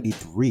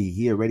 1993,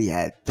 he already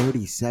had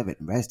 37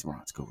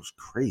 restaurants. Goes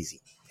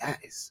crazy. That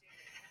is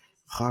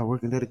hard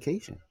work and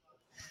dedication.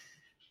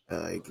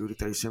 It grew to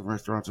 37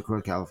 restaurants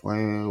across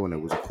California when it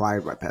was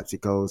acquired by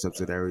PepsiCo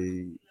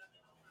subsidiary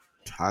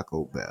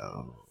Taco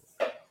Bell.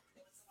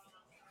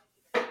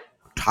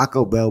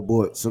 Taco Bell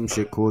bought some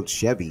shit called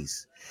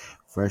Chevy's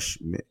Fresh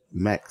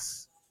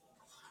Mex.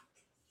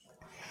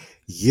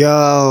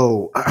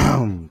 Yo,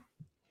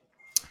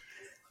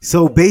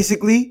 so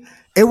basically,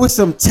 it was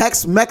some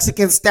Tex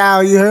Mexican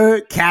style. You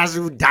heard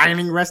casual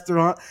dining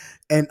restaurant,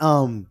 and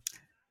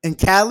in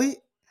Cali,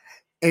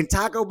 and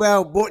Taco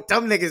Bell bought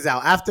them niggas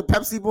out after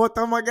Pepsi bought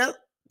them. I guess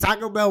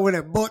Taco Bell went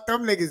and bought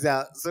them niggas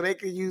out so they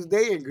could use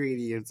their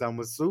ingredients. I'm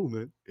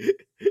assuming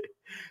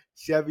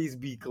Chevy's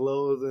be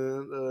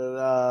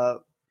closing.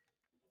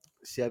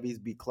 Chevy's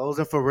be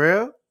closing for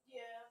real.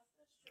 Yeah,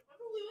 that's true.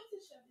 Remember we went to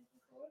Chevy's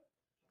before?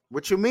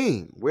 What you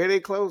mean? Where they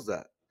closed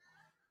at?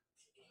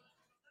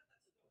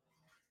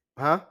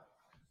 Huh?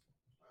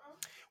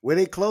 Where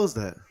they closed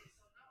at? A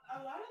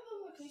lot of the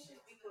locations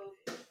be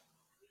closing.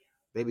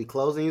 They be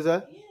closing, you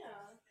said? Yeah.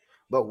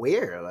 But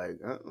where? Like,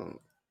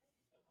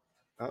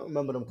 I don't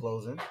remember them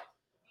closing.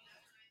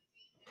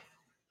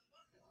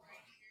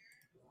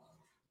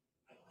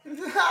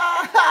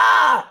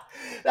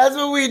 That's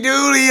what we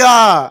do to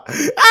y'all. Now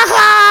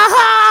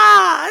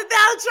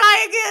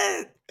try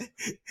again.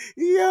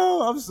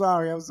 Yo, I'm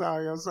sorry. I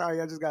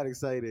just got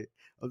excited.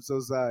 I'm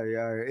so sorry.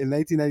 All right. In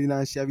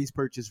 1999, Chevy's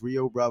purchased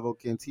Rio Bravo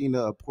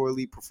Cantina, a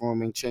poorly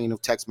performing chain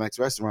of Tex-Mex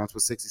restaurants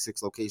with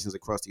 66 locations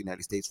across the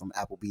United States, from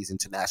Applebee's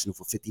International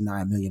for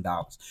 $59 million.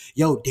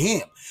 Yo,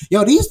 damn.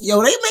 They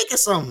making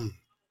some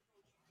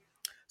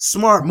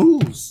smart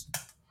moves.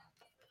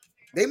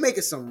 They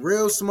making some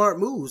real smart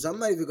moves. I'm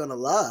not even gonna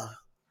lie.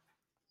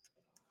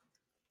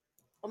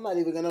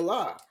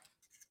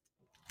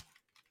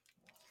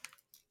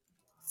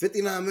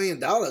 $59 million.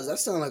 That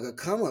sounds like a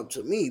come up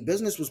to me.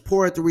 Business was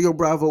poor at the Rio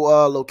Bravo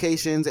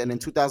locations, and in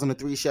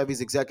 2003,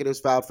 Chevy's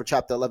executives filed for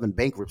Chapter 11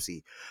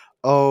 bankruptcy.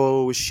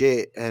 Oh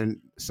shit! And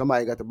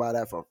somebody got to buy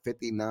that for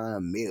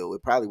 59 mil.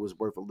 It probably was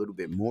worth a little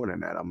bit more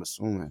than that, I'm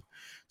assuming.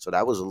 So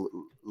that was a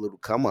little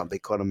come up. They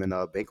caught him in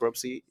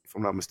bankruptcy, if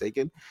I'm not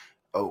mistaken.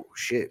 Oh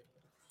shit!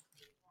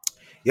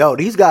 Yo,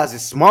 these guys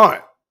is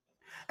smart.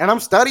 And I'm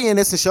studying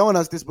this and showing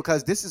us this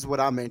because this is what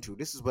I'm into.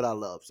 This is what I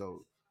love.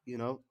 So, you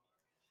know,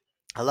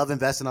 I love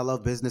investing. I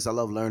love business. I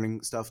love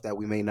learning stuff that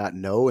we may not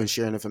know and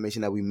sharing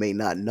information that we may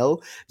not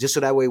know, just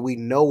so that way we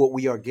know what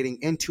we are getting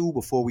into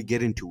before we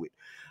get into it.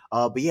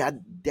 But yeah, I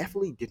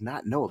definitely did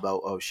not know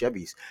about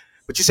Chevy's.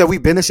 But you said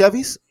we've been to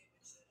Chevy's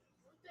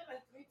Went there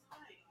like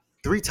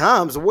 3 times. 3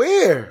 times.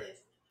 Where? Yes.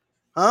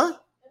 Huh?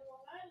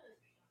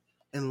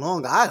 In Long Island. In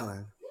Long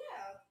Island. Yeah.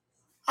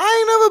 I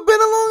ain't never been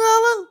to Long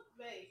Island.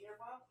 Babe, your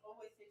mom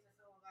always takes us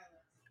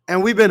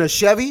And we've been to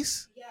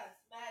Chevy's Yes,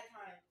 mad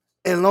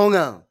time. in Long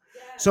Island.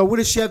 Yes. So what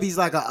is Chevy's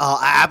like a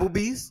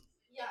Applebee's?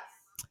 Yes.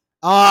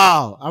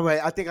 Oh, all right.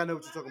 I think I know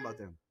what you're talking about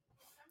then.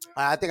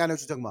 I think I know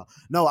what you're talking about.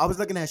 No, I was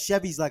looking at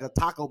Chevy's like a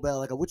Taco Bell,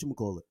 like a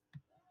whatchamacallit.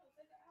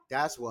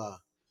 That's why.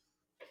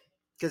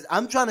 Because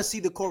I'm trying to see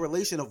the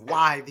correlation of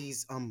why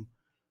these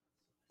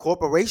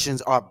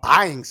corporations are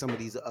buying some of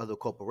these other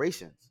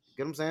corporations.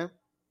 Get what I'm saying?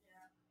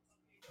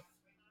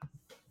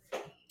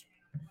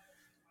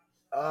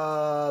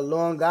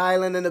 Long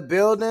Island in the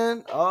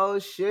building. Oh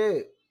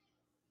shit.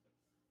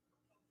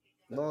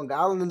 Long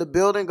Island in the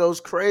building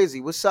goes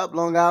crazy. What's up,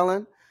 Long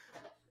Island?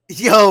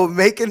 Yo,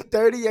 making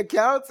 30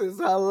 accounts is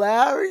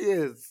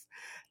hilarious.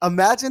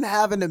 Imagine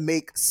having to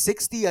make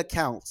 60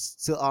 accounts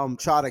to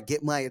try to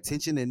get my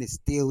attention and it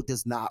still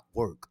does not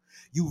work.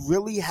 You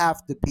really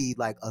have to be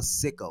like a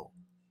sicko.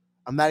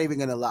 I'm not even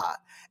gonna lie.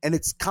 And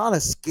it's kind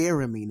of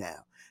scaring me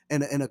now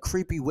in a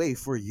creepy way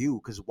for you.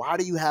 Because why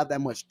do you have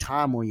that much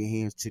time on your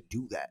hands to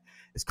do that?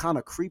 It's kind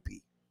of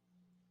creepy.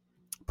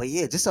 But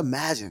yeah, just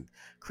imagine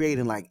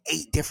creating like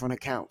 8 different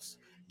accounts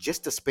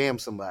just to spam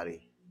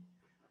somebody.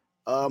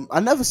 I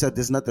never said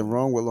there's nothing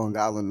wrong with Long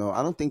Island. No,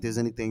 I don't think there's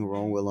anything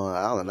wrong with Long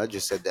Island. I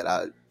just said that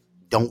I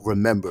don't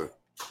remember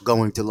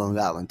going to Long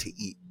Island to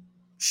eat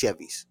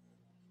Chevy's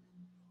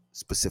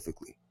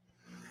specifically.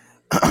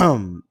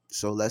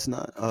 So let's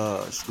not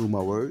screw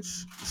my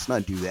words. Let's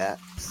not do that,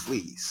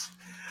 please.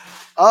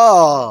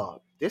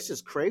 Oh, this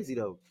is crazy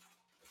though.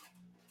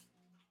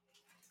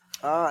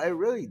 It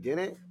really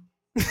didn't.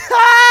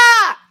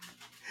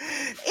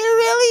 It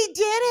really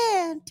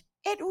didn't.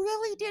 It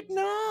really did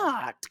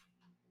not.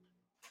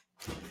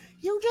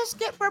 You just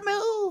get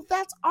removed.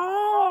 That's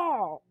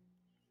all.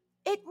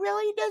 It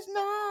really does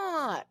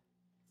not.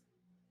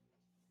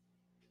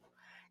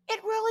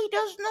 It really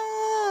does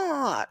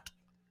not.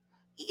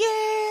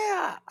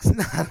 Yeah.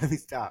 Nah, let me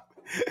stop.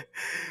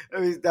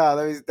 Let me stop.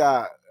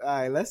 All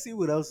right, let's see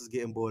what else is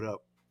getting brought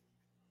up.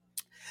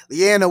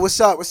 Leanna, what's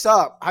up? What's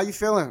up? How you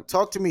feeling?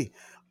 Talk to me.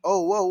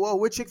 Oh, whoa, whoa.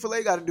 What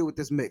Chick-fil-A got to do with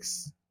this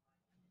mix?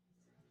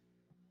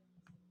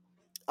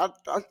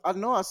 I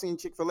know I seen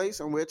Chick-fil-A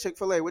somewhere.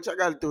 Chick-fil-A, what y'all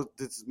got to do with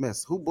this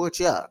mess? Who bought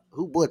y'all?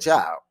 Who bought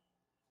y'all?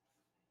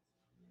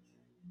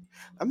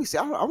 Let me see.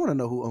 I want to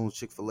know who owns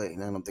Chick-fil-A.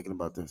 Now I'm thinking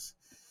about this.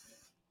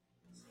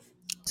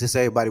 Since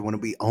everybody want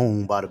to be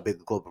owned by the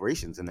bigger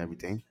corporations and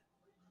everything.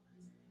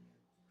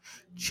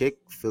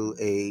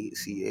 Chick-fil-A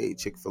CA,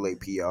 Chick-fil-A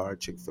PR,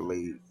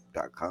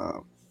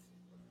 Chick-fil-A.com.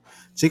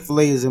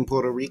 Chick-fil-A is in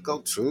Puerto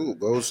Rico too.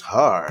 Goes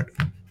hard.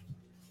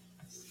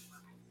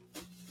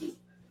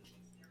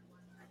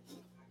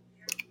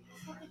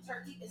 Fucking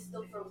turkey is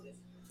still frozen.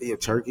 Yeah,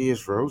 turkey is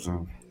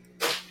frozen.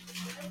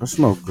 That's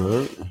no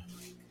good.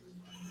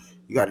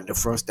 You got to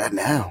defrost that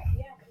now.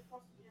 Yeah, but it's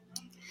supposed to be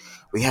enough.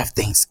 We have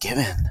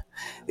Thanksgiving.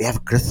 We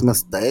have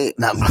Christmas Day.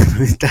 Not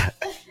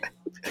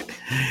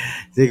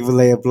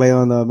Chick-fil-A, a play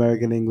on the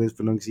American English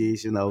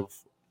pronunciation of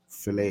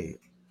filet.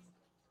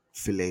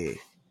 Filet.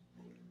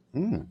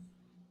 Mm.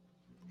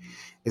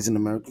 It's an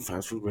American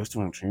fast food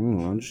restaurant chain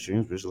and lounge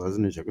chain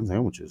specializing in chicken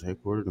sandwiches,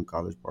 headquartered in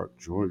College Park,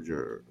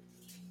 Georgia.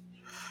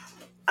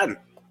 I,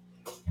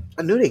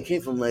 I knew they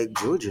came from like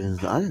Georgia.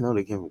 I didn't know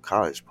they came from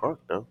College Park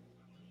though.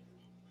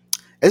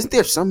 Isn't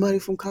there somebody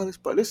from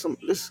College Park?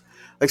 There's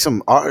like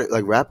some art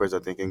like rappers I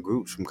think in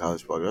groups from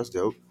College Park. That's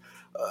dope.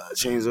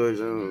 Chain's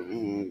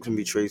origin can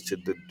be traced to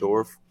the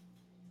Dorf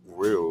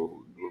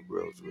Grill.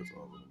 Grills was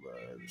owned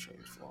by the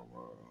chain's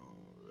former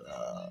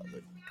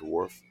the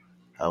Dwarf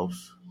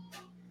House.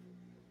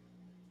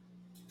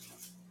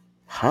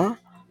 Huh?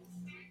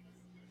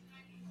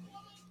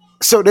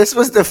 So this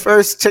was the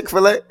first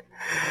Chick-fil-A?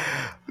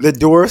 The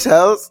Dwarf's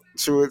House?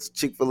 Truett's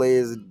Chick-fil-A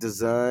is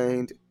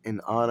designed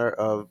in honor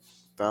of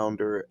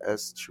founder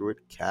S.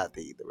 Truett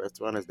Cathy. The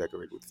restaurant is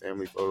decorated with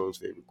family photos,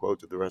 favorite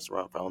quotes of the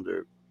restaurant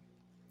founder.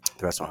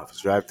 The restaurant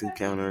offers drive-through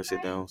counter,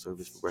 sit-down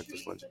service for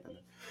breakfast, lunch, and dinner.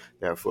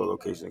 There are 4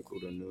 locations,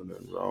 including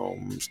Newnan,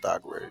 Rome,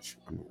 Stockbridge,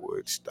 and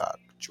Woodstock,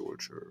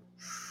 Georgia.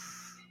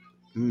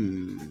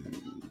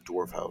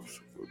 Dwarf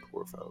House.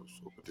 Dwarf House.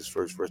 Opened its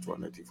first restaurant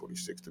in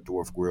 1946. The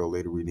Dwarf Grill,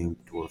 later renamed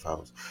Dwarf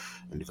House,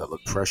 and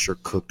developed pressure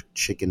cooked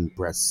chicken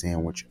breast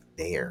sandwich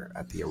there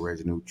at the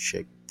original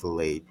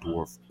Chick-fil-A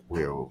Dwarf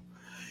Grill.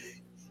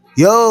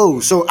 Yo,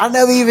 so I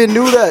never even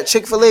knew that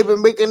Chick-fil-A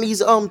been making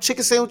these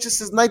chicken sandwiches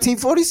since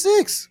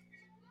 1946.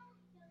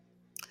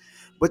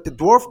 But the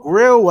Dwarf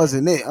Grill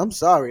wasn't it. I'm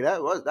sorry,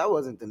 that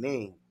wasn't the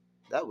name.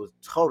 That was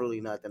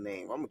totally not the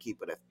name. I'm gonna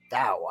keep it at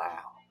that. Wow.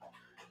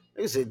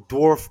 It's a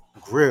Dwarf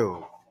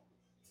Grill.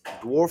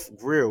 Dwarf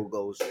Grill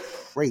goes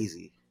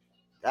crazy.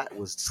 That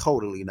was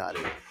totally not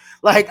it.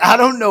 Like, I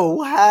don't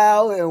know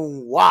how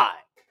and why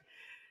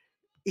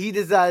he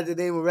decided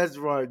to name a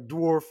restaurant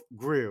Dwarf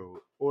Grill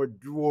or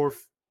Dwarf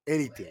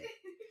anything.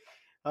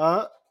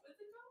 Huh?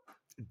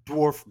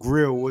 Dwarf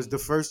Grill was the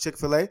first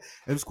Chick-fil-A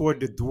and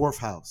scored the Dwarf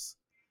House.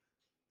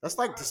 That's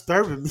like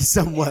disturbing me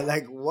somewhat.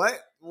 Like, what?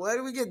 Where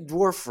do we get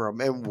dwarf from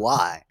and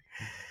why?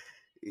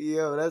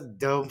 Yo, that's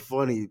dumb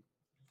funny.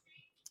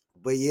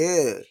 But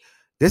yeah,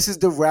 this is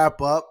the wrap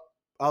up.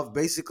 of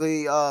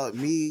basically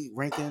me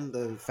ranking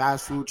the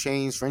fast food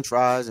chains, French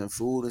fries, and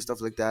food and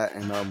stuff like that,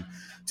 and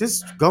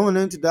just going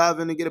in to dive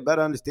in and get a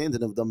better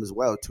understanding of them as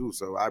well too.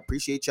 So I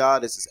appreciate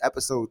y'all. This is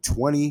episode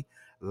 20,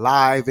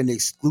 live and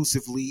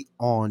exclusively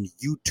on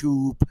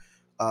YouTube,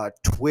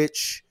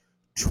 Twitch,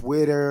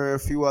 Twitter, a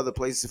few other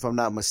places if I'm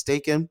not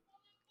mistaken.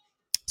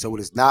 So it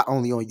is not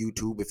only on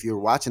YouTube. If you're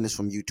watching this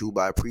from YouTube,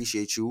 I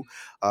appreciate you.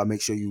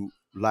 Make sure you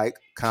like,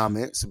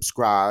 comment,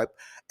 subscribe,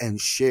 and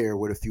share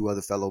with a few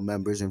other fellow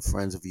members and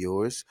friends of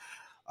yours.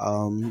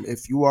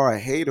 If you are a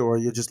hater or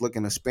you're just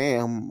looking to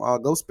spam,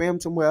 go spam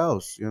somewhere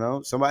else. You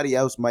know, somebody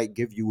else might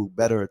give you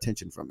better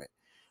attention from it.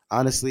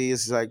 Honestly,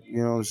 it's like,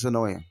 it's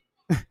annoying.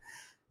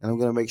 And I'm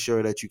gonna make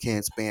sure that you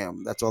can't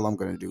spam. That's all I'm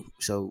gonna do.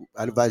 So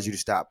I'd advise you to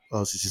stop, or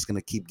else it's just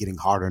gonna keep getting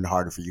harder and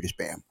harder for you to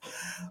spam.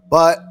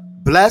 But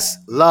bless,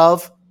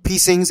 love,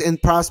 peacings,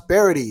 and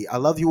prosperity. I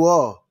love you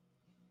all.